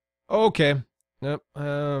that. Okay. Nope.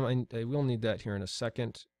 I will need that here in a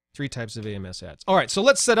second. 3 types of AMS ads. All right, so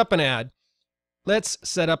let's set up an ad.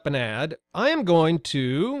 I am going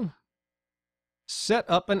to set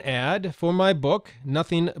up an ad for my book,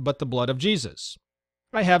 Nothing But the Blood of Jesus.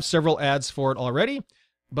 I have several ads for it already,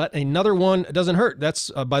 but another one doesn't hurt.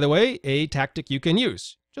 That's, by the way, a tactic you can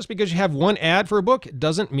use. Just because you have one ad for a book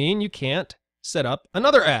doesn't mean you can't set up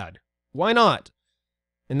another ad. Why not?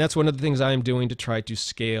 And that's one of the things I am doing to try to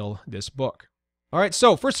scale this book. All right,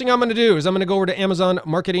 so first thing I'm going to do is I'm going to go over to Amazon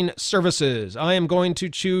Marketing Services. I am going to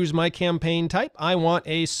choose my campaign type. I want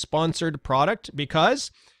a sponsored product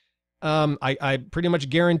because I pretty much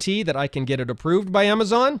guarantee that I can get it approved by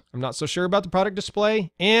Amazon. I'm not so sure about the product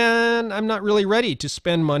display, and I'm not really ready to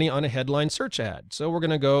spend money on a headline search ad. So we're going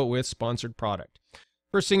to go with sponsored product.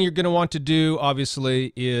 First thing you're going to want to do,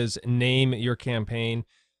 obviously, is name your campaign.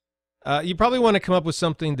 You probably want to come up with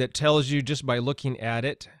something that tells you just by looking at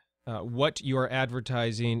it what you are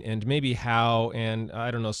advertising and maybe how, and I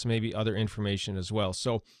don't know, some maybe other information as well.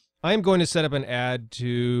 So I'm going to set up an ad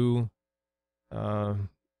to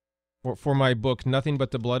for my book, Nothing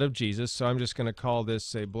But the Blood of Jesus. So I'm just going to call this,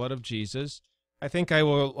 say, Blood of Jesus. I think I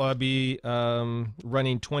will be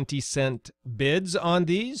running 20-cent bids on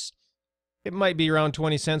these. It might be around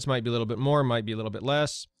 20 cents, might be a little bit more, might be a little bit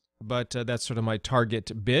less, but that's sort of my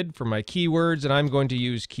target bid for my keywords, and I'm going to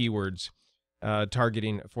use keywords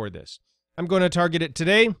targeting for this. I'm going to target it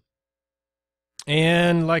today,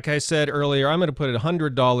 and like I said earlier, I'm going to put a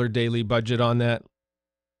 $100 daily budget on that,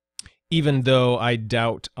 even though I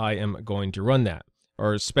doubt I am going to run that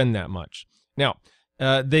or spend that much. Now,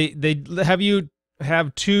 they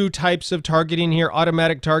have two types of targeting here.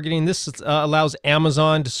 Automatic targeting. This allows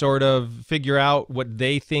Amazon to sort of figure out what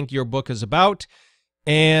they think your book is about.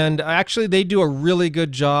 And actually, they do a really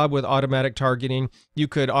good job with automatic targeting. You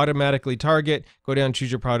could automatically target, go down,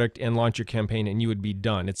 choose your product, and launch your campaign, and you would be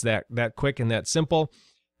done. It's that quick and that simple.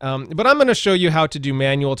 But I'm going to show you how to do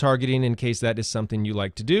manual targeting in case that is something you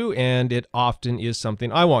like to do, and it often is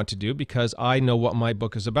something I want to do because I know what my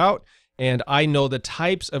book is about, and I know the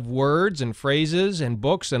types of words and phrases and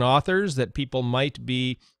books and authors that people might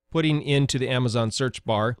be putting into the Amazon search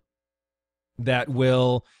bar that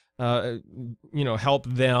will help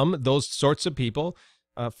them, those sorts of people,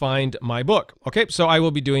 find my book. Okay, so I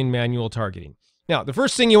will be doing manual targeting. Now, the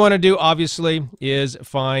first thing you want to do, obviously, is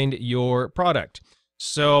find your product.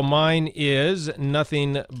 So mine is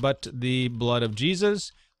Nothing But the Blood of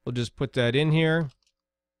Jesus. We'll just put that in here,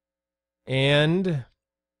 and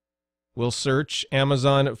we'll search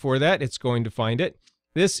Amazon for that. It's going to find it.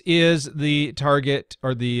 This is the target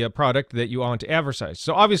or the product that you want to advertise.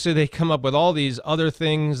 So obviously they come up with all these other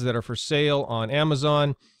things that are for sale on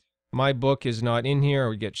Amazon. My book is not in here.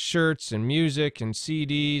 We get shirts and music and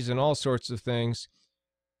CDs and all sorts of things.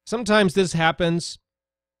 Sometimes this happens.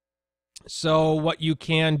 So what you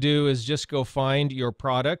can do is just go find your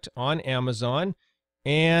product on Amazon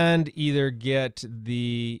and either get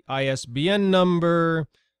the ISBN number.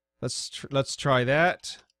 Let's try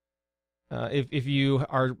that. If you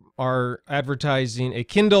are advertising a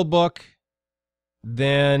Kindle book,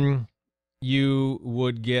 then you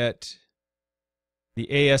would get the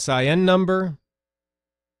ASIN number.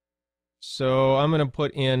 So I'm going to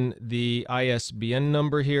put in the ISBN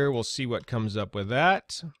number here. We'll see what comes up with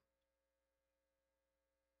that.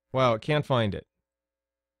 Wow, it can't find it.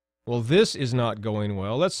 Well, this is not going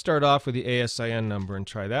well. Let's start off with the ASIN number and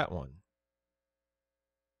try that one.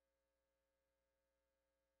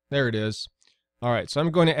 There it is. All right, so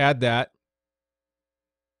I'm going to add that.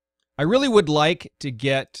 I really would like to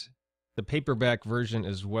get the paperback version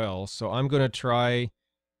as well, so I'm going to try,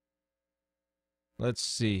 let's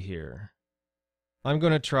see here. I'm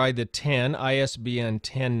going to try the 10, ISBN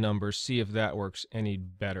 10 number, see if that works any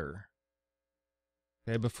better.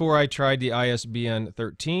 Okay, before I tried the ISBN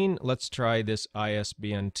 13, let's try this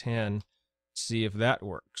ISBN 10, see if that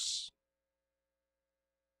works.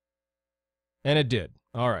 And it did.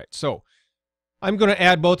 All right, so I'm going to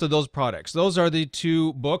add both of those products. Those are the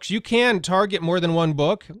two books. You can target more than one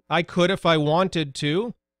book. I could, if I wanted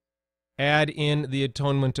to, add in the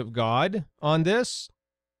Atonement of God on this.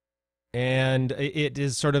 And it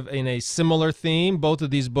is sort of in a similar theme. Both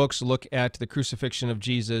of these books look at the crucifixion of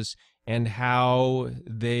Jesus and how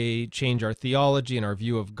they change our theology and our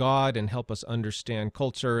view of God and help us understand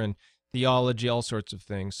culture and theology, all sorts of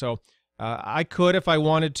things. So I could, if I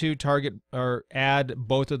wanted to, target or add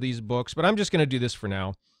both of these books, but I'm just going to do this for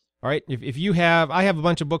now. All right, if you have, I have a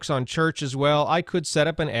bunch of books on church as well. I could set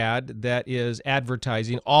up an ad that is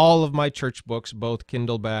advertising all of my church books, both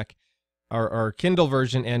Kindle back or Kindle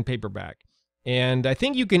version and paperback. And I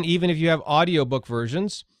think you can, even if you have audiobook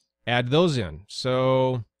versions, add those in.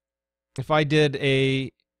 So if I did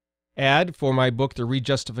a ad for my book, The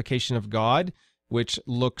Rejustification of God, which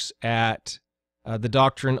looks at the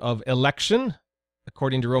doctrine of election,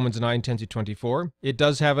 according to Romans 9:10-24. It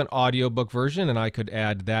does have an audiobook version, and I could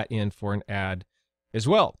add that in for an ad as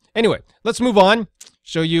well. Anyway, let's move on,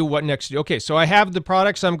 show you what next to do. Okay, so I have the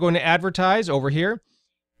products I'm going to advertise over here,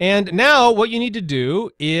 And now what you need to do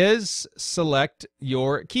is select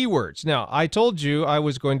your keywords. Now, I told you I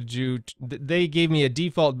was going to do, they gave me a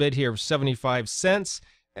default bid here of 75 cents.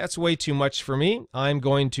 That's way too much for me. I'm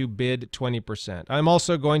going to bid 20%. I'm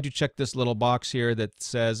also going to check this little box here that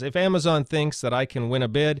says if Amazon thinks that I can win a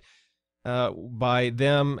bid by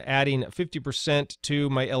them adding 50% to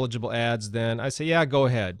my eligible ads, then I say, yeah, go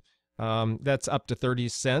ahead. That's up to 30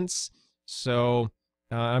 cents. So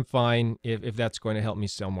I'm fine if that's going to help me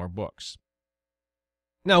sell more books.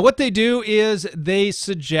 Now, what they do is they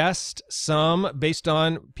suggest some based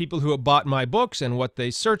on people who have bought my books and what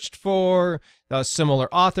they searched for,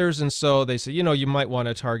 similar authors. And so they say, you might want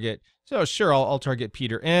to target. So sure, I'll target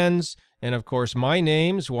Peter Enns. And of course, my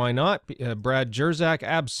names, why not? Brad Jerzak,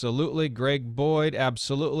 absolutely. Greg Boyd,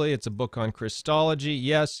 absolutely. It's a book on Christology,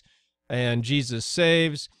 yes. And Jesus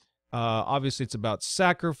Saves. Obviously, it's about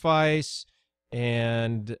sacrifice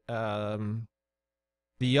and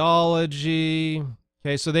theology.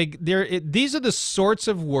 Okay, so these are the sorts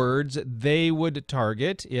of words they would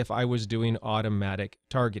target if I was doing automatic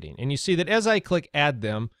targeting. And you see that as I click add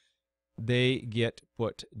them, they get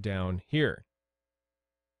put down here.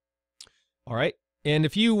 All right, and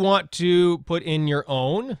if you want to put in your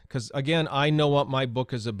own, because again, I know what my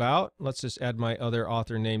book is about. Let's just add my other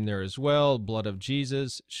author name there as well, Blood of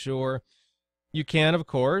Jesus, sure. You can, of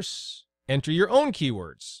course, enter your own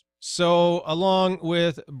keywords. So along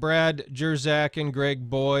with Brad Jerzak and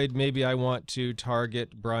Greg Boyd, maybe I want to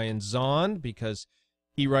target Brian Zahnd because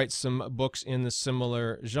he writes some books in the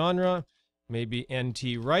similar genre. Maybe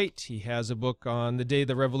N.T. Wright, he has a book on the day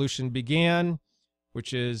the revolution began,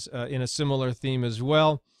 which is in a similar theme as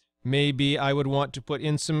well. Maybe I would want to put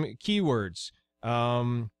in some keywords.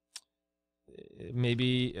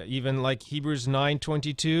 Maybe even like Hebrews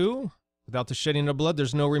 9:22. Without the shedding of blood,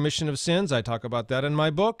 there's no remission of sins. I talk about that in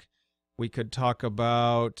my book. We could talk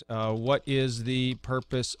about what is the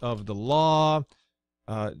purpose of the law.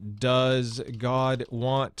 Does God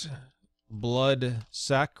want blood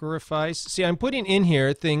sacrifice? See, I'm putting in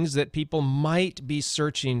here things that people might be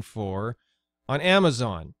searching for on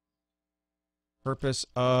Amazon. Purpose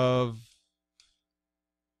of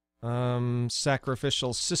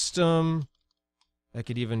sacrificial system. I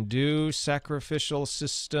could even do sacrificial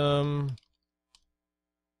system.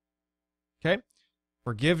 Okay.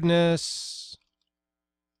 Forgiveness.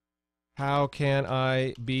 How can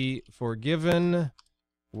I be forgiven?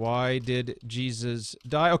 Why did Jesus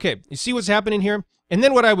die? Okay, you see what's happening here? And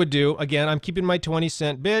then what I would do, again, I'm keeping my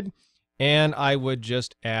 20-cent bid, and I would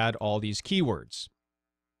just add all these keywords.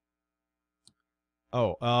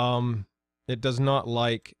 Oh, it does not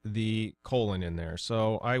like the colon in there,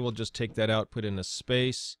 so I will just take that out, put in a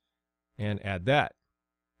space, and add that.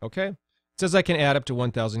 Okay? It says I can add up to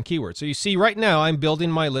 1,000 keywords. So you see right now I'm building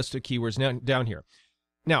my list of keywords down here.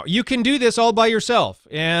 Now, you can do this all by yourself,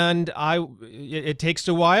 and it takes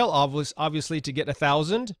a while, obviously, to get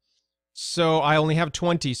 1,000. So I only have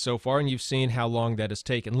 20 so far, and you've seen how long that has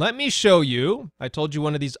taken. Let me show you. I told you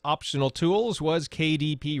one of these optional tools was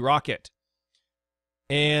KDP Rocket.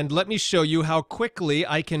 And let me show you how quickly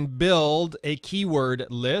I can build a keyword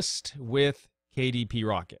list with KDP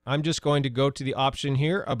Rocket. I'm just going to go to the option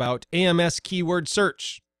here about AMS keyword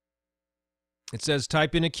search. It says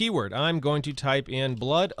type in a keyword. I'm going to type in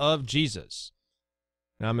blood of Jesus.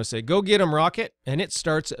 Now I'm going to say go get 'em Rocket, and it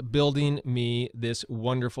starts building me this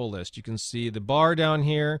wonderful list. You can see the bar down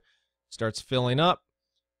here starts filling up,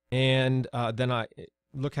 and then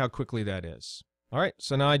look how quickly that is. All right,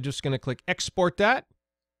 so now I'm just going to click export that.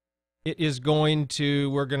 It is going to,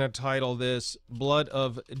 we're going to title this Blood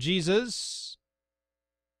of Jesus.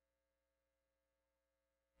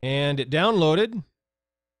 And it downloaded.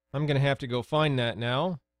 I'm going to have to go find that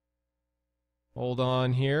now. Hold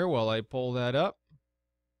on here while I pull that up.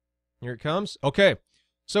 Here it comes. Okay,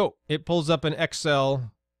 so it pulls up an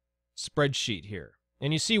Excel spreadsheet here.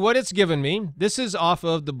 And you see what it's given me. This is off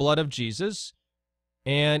of the Blood of Jesus.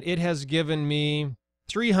 And it has given me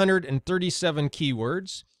 337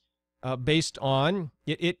 keywords. Based on,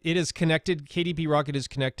 it is connected, KDP Rocket is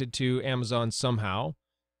connected to Amazon somehow.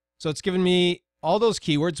 So it's given me all those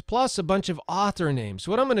keywords plus a bunch of author names.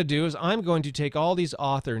 What I'm going to do is I'm going to take all these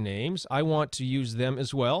author names. I want to use them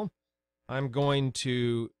as well. I'm going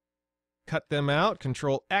to cut them out,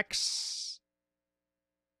 Control X.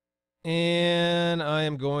 And I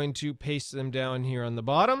am going to paste them down here on the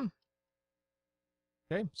bottom.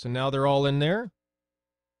 Okay, so now they're all in there.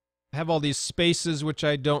 I have all these spaces which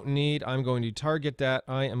I don't need. I'm going to target that.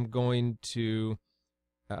 I am going to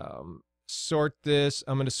sort this.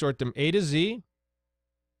 I'm going to sort them A to Z.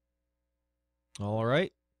 All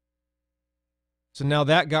right. So now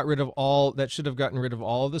that got rid of all, that should have gotten rid of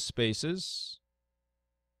all of the spaces.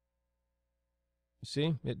 You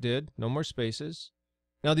see, it did. No more spaces.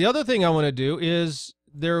 Now the other thing I want to do is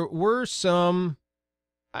there were some,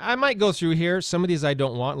 I might go through here. Some of these I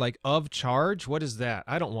don't want, like of charge. What is that?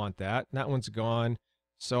 I don't want that. That one's gone.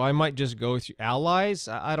 So I might just go through allies.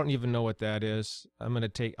 I don't even know what that is. I'm going to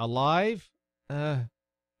take alive.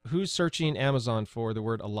 Who's searching Amazon for the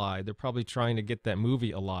word alive? They're probably trying to get that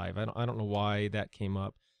movie Alive. I don't know why that came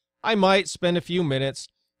up. I might spend a few minutes.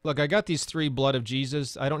 Look, I got these 3 blood of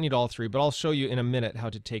Jesus. I don't need all 3, but I'll show you in a minute how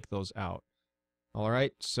to take those out. All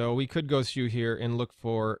right, so we could go through here and look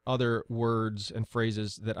for other words and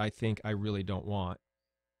phrases that I think I really don't want.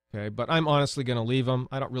 Okay, but I'm honestly going to leave them.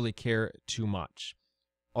 I don't really care too much.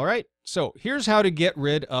 All right, so here's how to get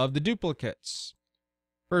rid of the duplicates.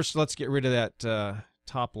 First, let's get rid of that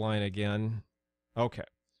top line again. Okay,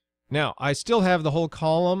 now I still have the whole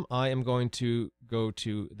column. I am going to go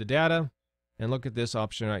to the data and look at this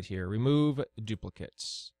option right here. Remove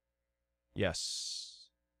duplicates. Yes,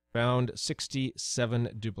 found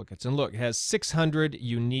 67 duplicates. And look, it has 600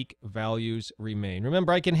 unique values remain.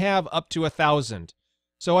 Remember, I can have up to 1,000.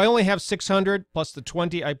 So I only have 600 plus the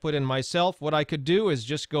 20 I put in myself. What I could do is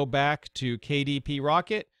just go back to KDP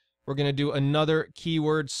Rocket. We're going to do another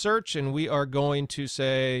keyword search, and we are going to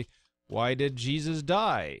say, why did Jesus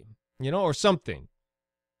die? You know, or something.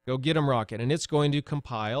 Go get him, Rocket. And it's going to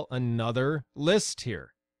compile another list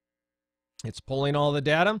here. It's pulling all the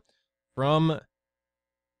data from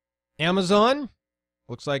Amazon.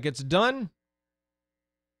 Looks like it's done.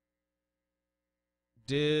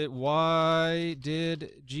 Why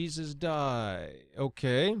did Jesus die?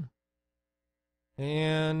 Okay.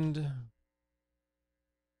 And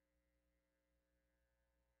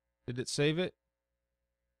did it save it?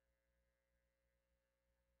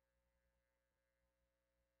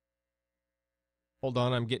 Hold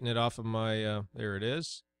on, I'm getting it off of my, there it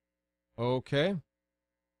is. Okay.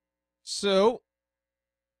 So,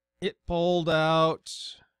 it pulled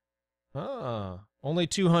out, only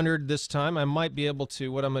 200 this time. I might be able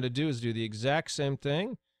to, what I'm going to do is do the exact same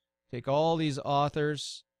thing. Take all these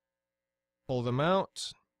authors, pull them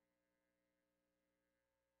out.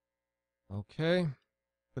 Okay.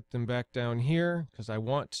 Put them back down here because I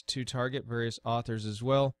want to target various authors as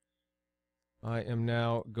well. I am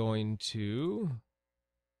now going to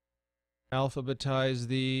alphabetize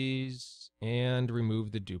these and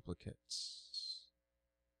remove the duplicates.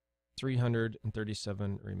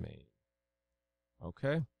 337 remain.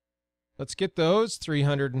 Okay. Let's get those.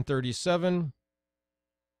 337.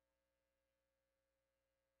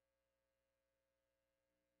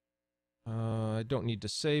 I don't need to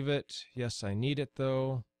save it. Yes, I need it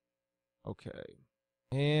though. Okay.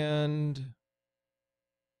 And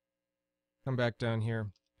come back down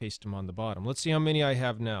here, paste them on the bottom. Let's see how many I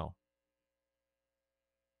have now.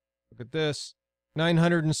 Look at this.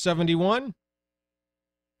 971.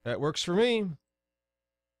 That works for me.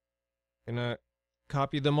 Gonna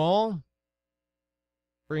copy them all.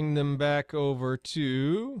 Bring them back over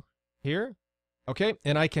to here. Okay,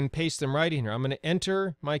 and I can paste them right in here. I'm going to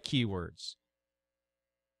enter my keywords.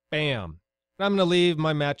 Bam. I'm going to leave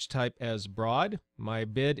my match type as broad. My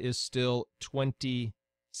bid is still 20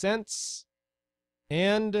 cents.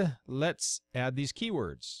 And let's add these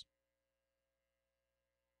keywords.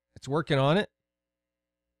 It's working on it.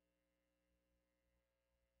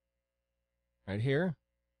 Right here.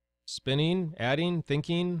 Spinning, adding,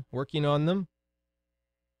 thinking, working on them.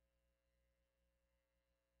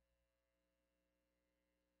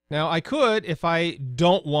 Now, I could, if I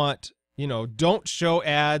don't want, don't show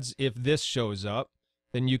ads if this shows up,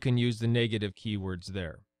 then you can use the negative keywords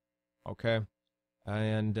there. Okay?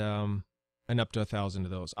 And up to 1,000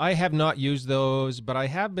 of those. I have not used those, but I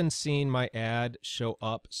have been seeing my ad show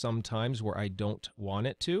up sometimes where I don't want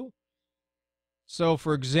it to. So,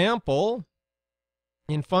 for example,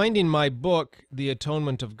 in finding my book, The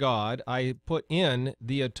Atonement of God, I put in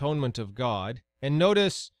The Atonement of God, and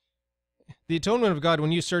notice The Atonement of God,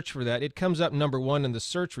 when you search for that, it comes up #1 in the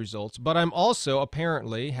search results, but I'm also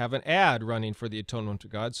apparently have an ad running for The Atonement of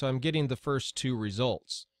God, so I'm getting the first 2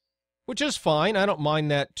 results, which is fine. I don't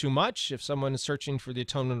mind that too much. If someone is searching for The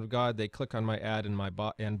Atonement of God, they click on my ad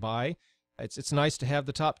and buy. It's nice to have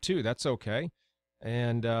the top 2. That's okay.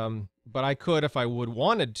 And but I could, if I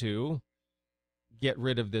wanted to, get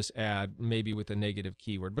rid of this ad, maybe with a negative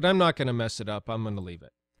keyword, but I'm not going to mess it up. I'm going to leave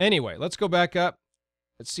it. Anyway, let's go back up.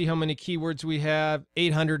 Let's see how many keywords we have.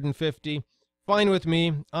 850. Fine with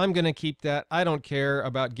me. I'm going to keep that. I don't care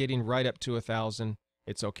about getting right up to 1,000.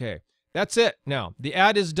 It's okay. That's it. Now, the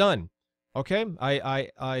ad is done. Okay?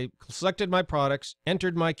 I selected my products,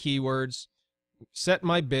 entered my keywords. set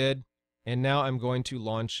my bid, and now I'm going to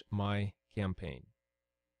launch my campaign.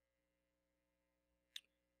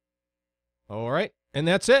 All right, and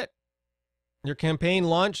that's it. Your campaign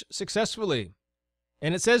launched successfully.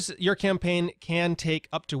 And it says your campaign can take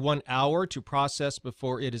up to 1 hour to process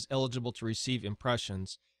before it is eligible to receive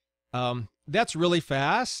impressions. That's really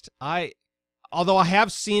fast. Although I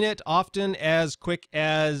have seen it often as quick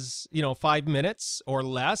as, 5 minutes or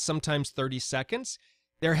less, sometimes 30 seconds.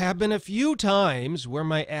 There have been a few times where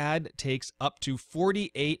my ad takes up to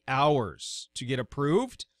 48 hours to get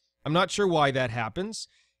approved. I'm not sure why that happens.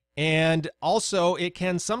 And also, it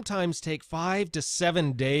can sometimes take 5 to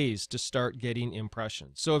 7 days to start getting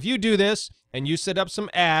impressions. So if you do this and you set up some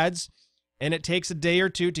ads and it takes a day or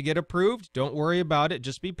two to get approved, don't worry about it.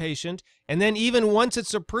 Just be patient. And then even once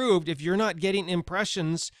it's approved, if you're not getting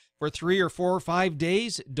impressions for 3 or 4 or 5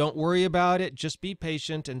 days, don't worry about it. Just be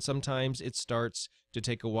patient. And sometimes it starts to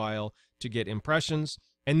take a while to get impressions.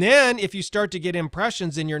 And then if you start to get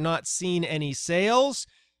impressions and you're not seeing any sales,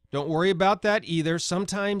 don't worry about that either.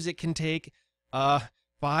 Sometimes it can take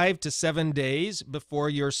 5 to 7 days before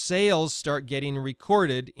your sales start getting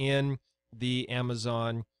recorded in the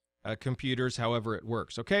Amazon computers, however it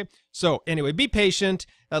works, okay? So anyway, be patient.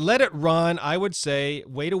 Let it run. I would say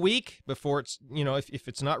wait a week before it's, if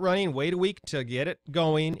it's not running, wait a week to get it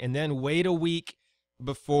going, and then wait a week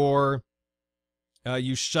before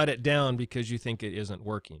you shut it down because you think it isn't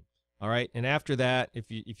working. All right, and after that, if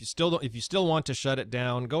you still want to shut it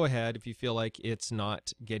down, go ahead if you feel like it's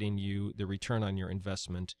not getting you the return on your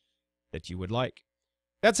investment that you would like.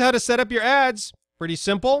 That's how to set up your ads. Pretty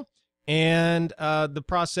simple, and the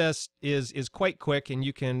process is quite quick, and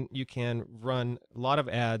you can run a lot of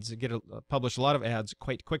ads, publish a lot of ads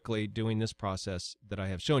quite quickly doing this process that I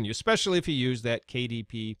have shown you, especially if you use that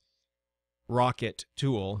KDP Rocket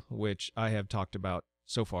tool, which I have talked about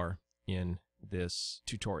so far in this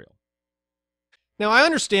tutorial. Now, I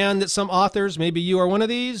understand that some authors, maybe you are one of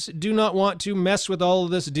these, do not want to mess with all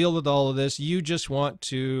of this, deal with all of this. You just want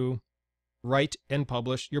to write and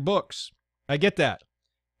publish your books. I get that.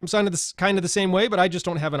 I'm kind of the same way, but I just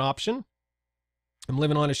don't have an option. I'm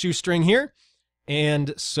living on a shoestring here,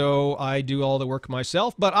 and so I do all the work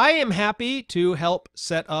myself. But I am happy to help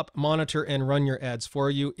set up, monitor, and run your ads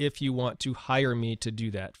for you if you want to hire me to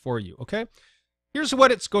do that for you, okay? Here's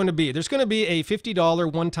what it's going to be. There's going to be a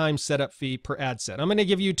 $50 one-time setup fee per ad set. I'm going to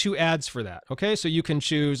give you 2 ads for that, okay? So you can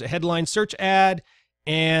choose a headline search ad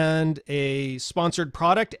and a sponsored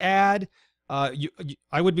product ad. I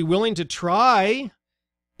would be willing to try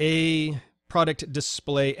a product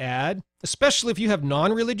display ad, especially if you have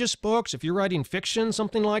non-religious books, if you're writing fiction,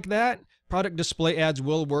 something like that. Product display ads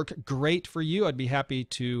will work great for you. I'd be happy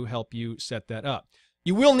to help you set that up.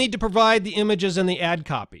 You will need to provide the images and the ad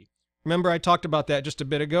copy. Remember, I talked about that just a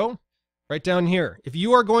bit ago, right down here. If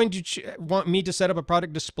you are going to want me to set up a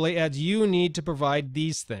product display ads, you need to provide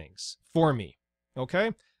these things for me,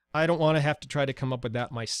 okay? I don't want to have to try to come up with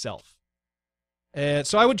that myself.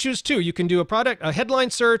 So I would choose 2. You can do a headline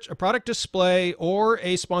search, a product display, or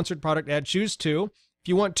a sponsored product ad. Choose 2. If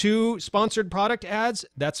you want 2 sponsored product ads,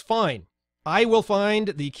 that's fine. I will find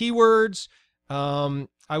the keywords. I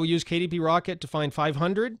will use KDP Rocket to find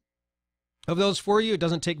 500 of those for you. It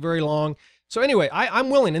doesn't take very long. So anyway, I'm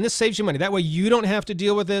willing, and this saves you money. That way you don't have to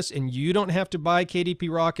deal with this, and you don't have to buy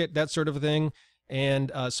KDP Rocket, that sort of thing.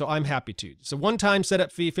 And so I'm happy to. It's a one-time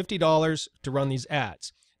setup fee, $50 to run these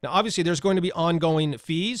ads. Now, obviously, there's going to be ongoing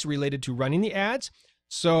fees related to running the ads.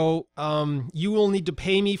 So you will need to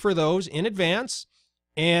pay me for those in advance.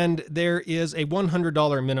 And there is a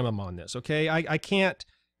 $100 minimum on this, okay? I can't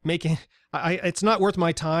make it. It's not worth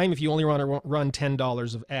my time if you only want to run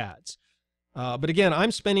 $10 of ads. But again,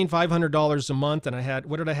 I'm spending $500 a month, and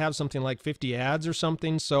what did I have? Something like 50 ads or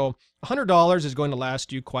something. So $100 is going to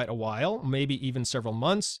last you quite a while, maybe even several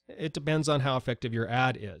months. It depends on how effective your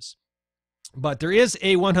ad is. But there is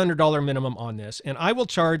a $100 minimum on this, and I'm going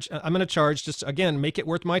to charge, just again, make it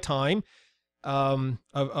worth my time,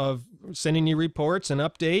 of sending you reports and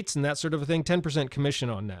updates and that sort of a thing, 10% commission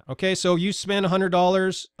on that. Okay, so you spend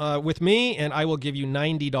 $100 with me, and I will give you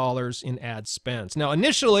 $90 in ad spends. Now,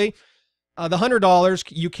 initially, the $100,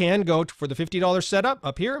 you can go for the $50 setup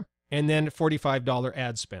up here, and then $45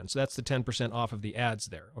 ad spend. So that's the 10% off of the ads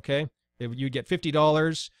there, okay? If you get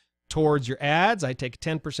 $50 towards your ads, I take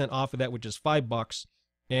 10% off of that, which is $5,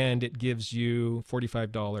 and it gives you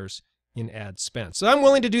 $45 in ad spend. So I'm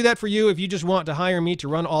willing to do that for you if you just want to hire me to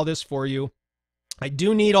run all this for you. I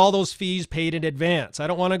do need all those fees paid in advance. I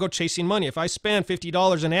don't want to go chasing money. If I spend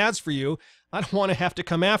 $50 in ads for you, I don't want to have to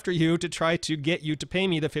come after you to try to get you to pay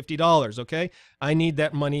me the $50, okay? I need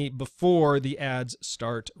that money before the ads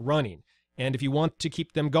start running. And if you want to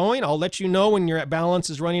keep them going, I'll let you know when your balance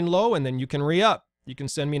is running low, and then you can re-up. You can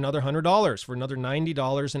send me another $100 for another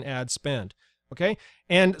 $90 in ad spend. Okay?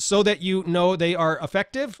 And so that you know they are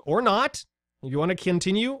effective or not, if you want to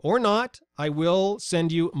continue or not, I will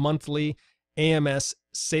send you monthly AMS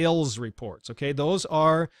sales reports. Okay? Those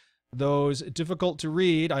are those difficult to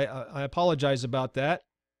read. I apologize about that.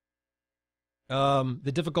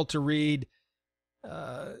 The difficult to read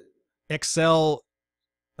Excel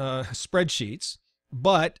spreadsheets,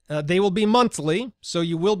 but they will be monthly, so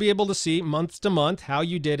you will be able to see month to month how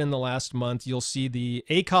you did in the last month. You'll see the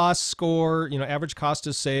ACoS score, average cost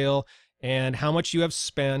of sale, and how much you have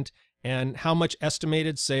spent, and how much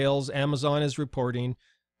estimated sales Amazon is reporting.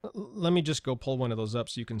 Let me just go pull one of those up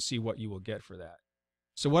so you can see what you will get for that.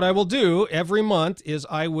 So what I will do every month is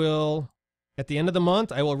at the end of the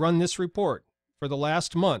month, I will run this report for the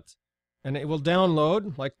last month, and it will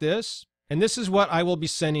download like this. And this is what I will be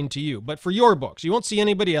sending to you, but for your books. You won't see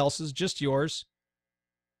anybody else's, just yours.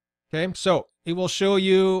 Okay, so it will show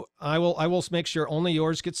you, I will make sure only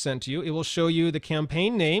yours gets sent to you. It will show you the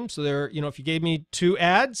campaign name. So there, if you gave me 2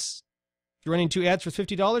 ads, if you're running 2 ads for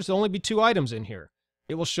 $50, there'll only be 2 items in here.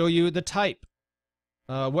 It will show you the type,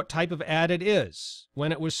 what type of ad it is,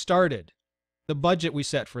 when it was started, the budget we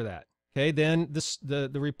set for that. Okay, then the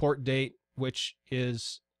report date, which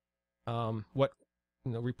is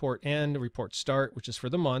report end, report start, which is for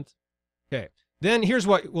the month. Okay, then here's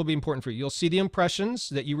what will be important for you. You'll see the impressions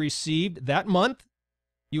that you received that month.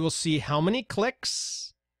 You will see how many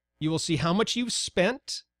clicks. You will see how much you've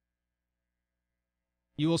spent.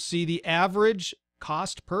 You will see the average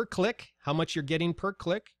cost per click, how much you're getting per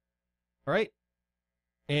click. All right,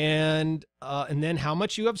 and then how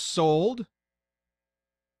much you have sold.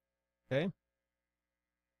 Okay,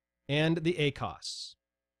 and the ACoS.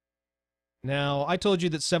 Now, I told you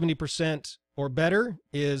that 70% or better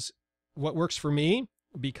is what works for me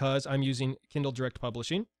because I'm using Kindle Direct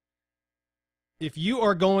Publishing. If you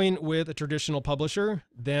are going with a traditional publisher,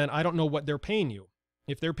 then I don't know what they're paying you.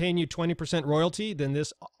 If they're paying you 20% royalty, then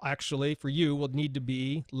this actually for you will need to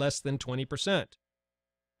be less than 20%.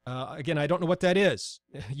 Again, I don't know what that is.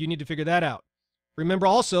 You need to figure that out. Remember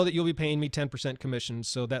also that you'll be paying me 10% commission,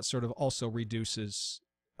 so that sort of also reduces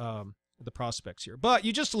the prospects here. But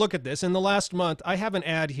you just look at this. In the last month, I have an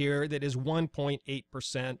ad here that is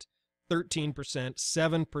 1.8%, 13%,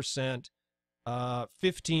 7%,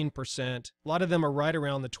 15%. A lot of them are right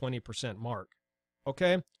around the 20% mark.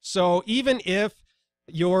 Okay? So even if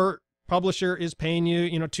your publisher is paying you,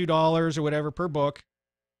 $2 or whatever per book,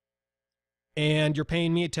 and you're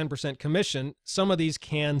paying me a 10% commission, some of these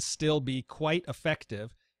can still be quite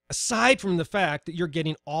effective, aside from the fact that you're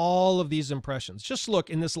getting all of these impressions. Just look,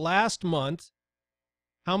 in this last month,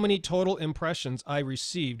 how many total impressions I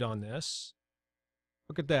received on this.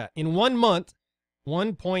 Look at that. In 1 month,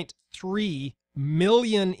 1.3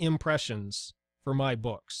 million impressions for my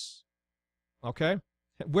books. Okay?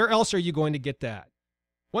 Where else are you going to get that?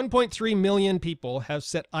 1.3 million people have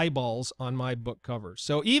set eyeballs on my book covers.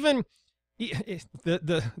 So even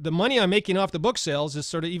the money I'm making off the book sales is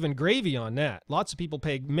sort of even gravy on that. Lots of people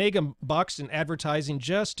pay mega bucks in advertising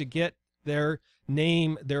just to get their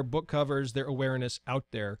name, their book covers, their awareness out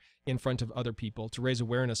there in front of other people to raise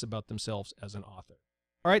awareness about themselves as an author.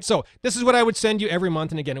 All right, so this is what I would send you every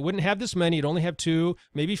month. And again, it wouldn't have this many. It'd only have 2,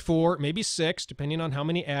 maybe 4, maybe 6, depending on how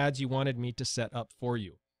many ads you wanted me to set up for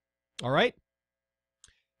you. All right?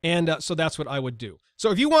 And so that's what I would do. So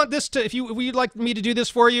if you want this to, if you'd like me to do this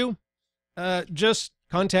for you, just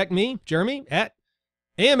contact me, Jeremy, at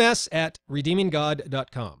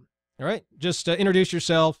ams@redeeminggod.com. All right, just introduce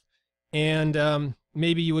yourself, and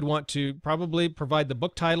maybe you would want to probably provide the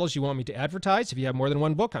book titles you want me to advertise. If you have more than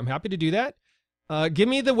 1 book, I'm happy to do that. Give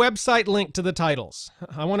me the website link to the titles.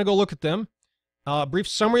 I want to go look at them. Brief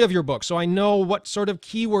summary of your book, so I know what sort of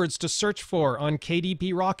keywords to search for on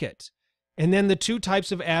KDP Rocket. And then the 2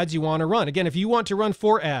 types of ads you want to run. Again, if you want to run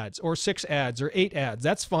 4 ads or 6 ads or 8 ads,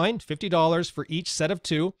 that's fine. $50 for each set of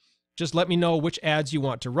 2. Just let me know which ads you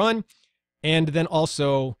want to run. And then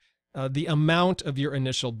also the amount of your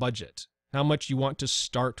initial budget, how much you want to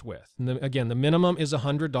start with. And again, the minimum is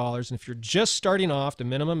 $100. And if you're just starting off, the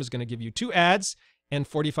minimum is going to give you 2 ads and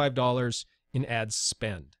 $45 in ad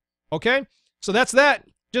spend. Okay? So that's that.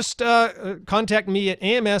 Just contact me at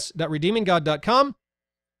ams.redeeminggod.com.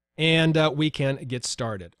 and we can get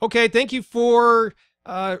started. Okay, thank you for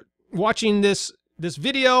watching this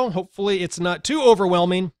video. Hopefully it's not too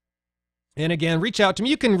overwhelming. And again, reach out to me.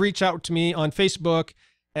 You can reach out to me on Facebook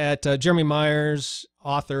at Jeremy Myers,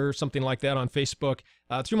 author, something like that on Facebook,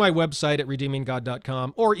 through my website at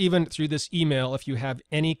redeeminggod.com, or even through this email if you have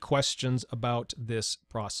any questions about this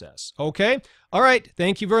process. Okay? All right.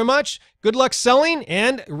 Thank you very much. Good luck selling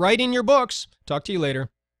and writing your books. Talk to you later.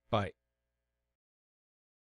 Bye.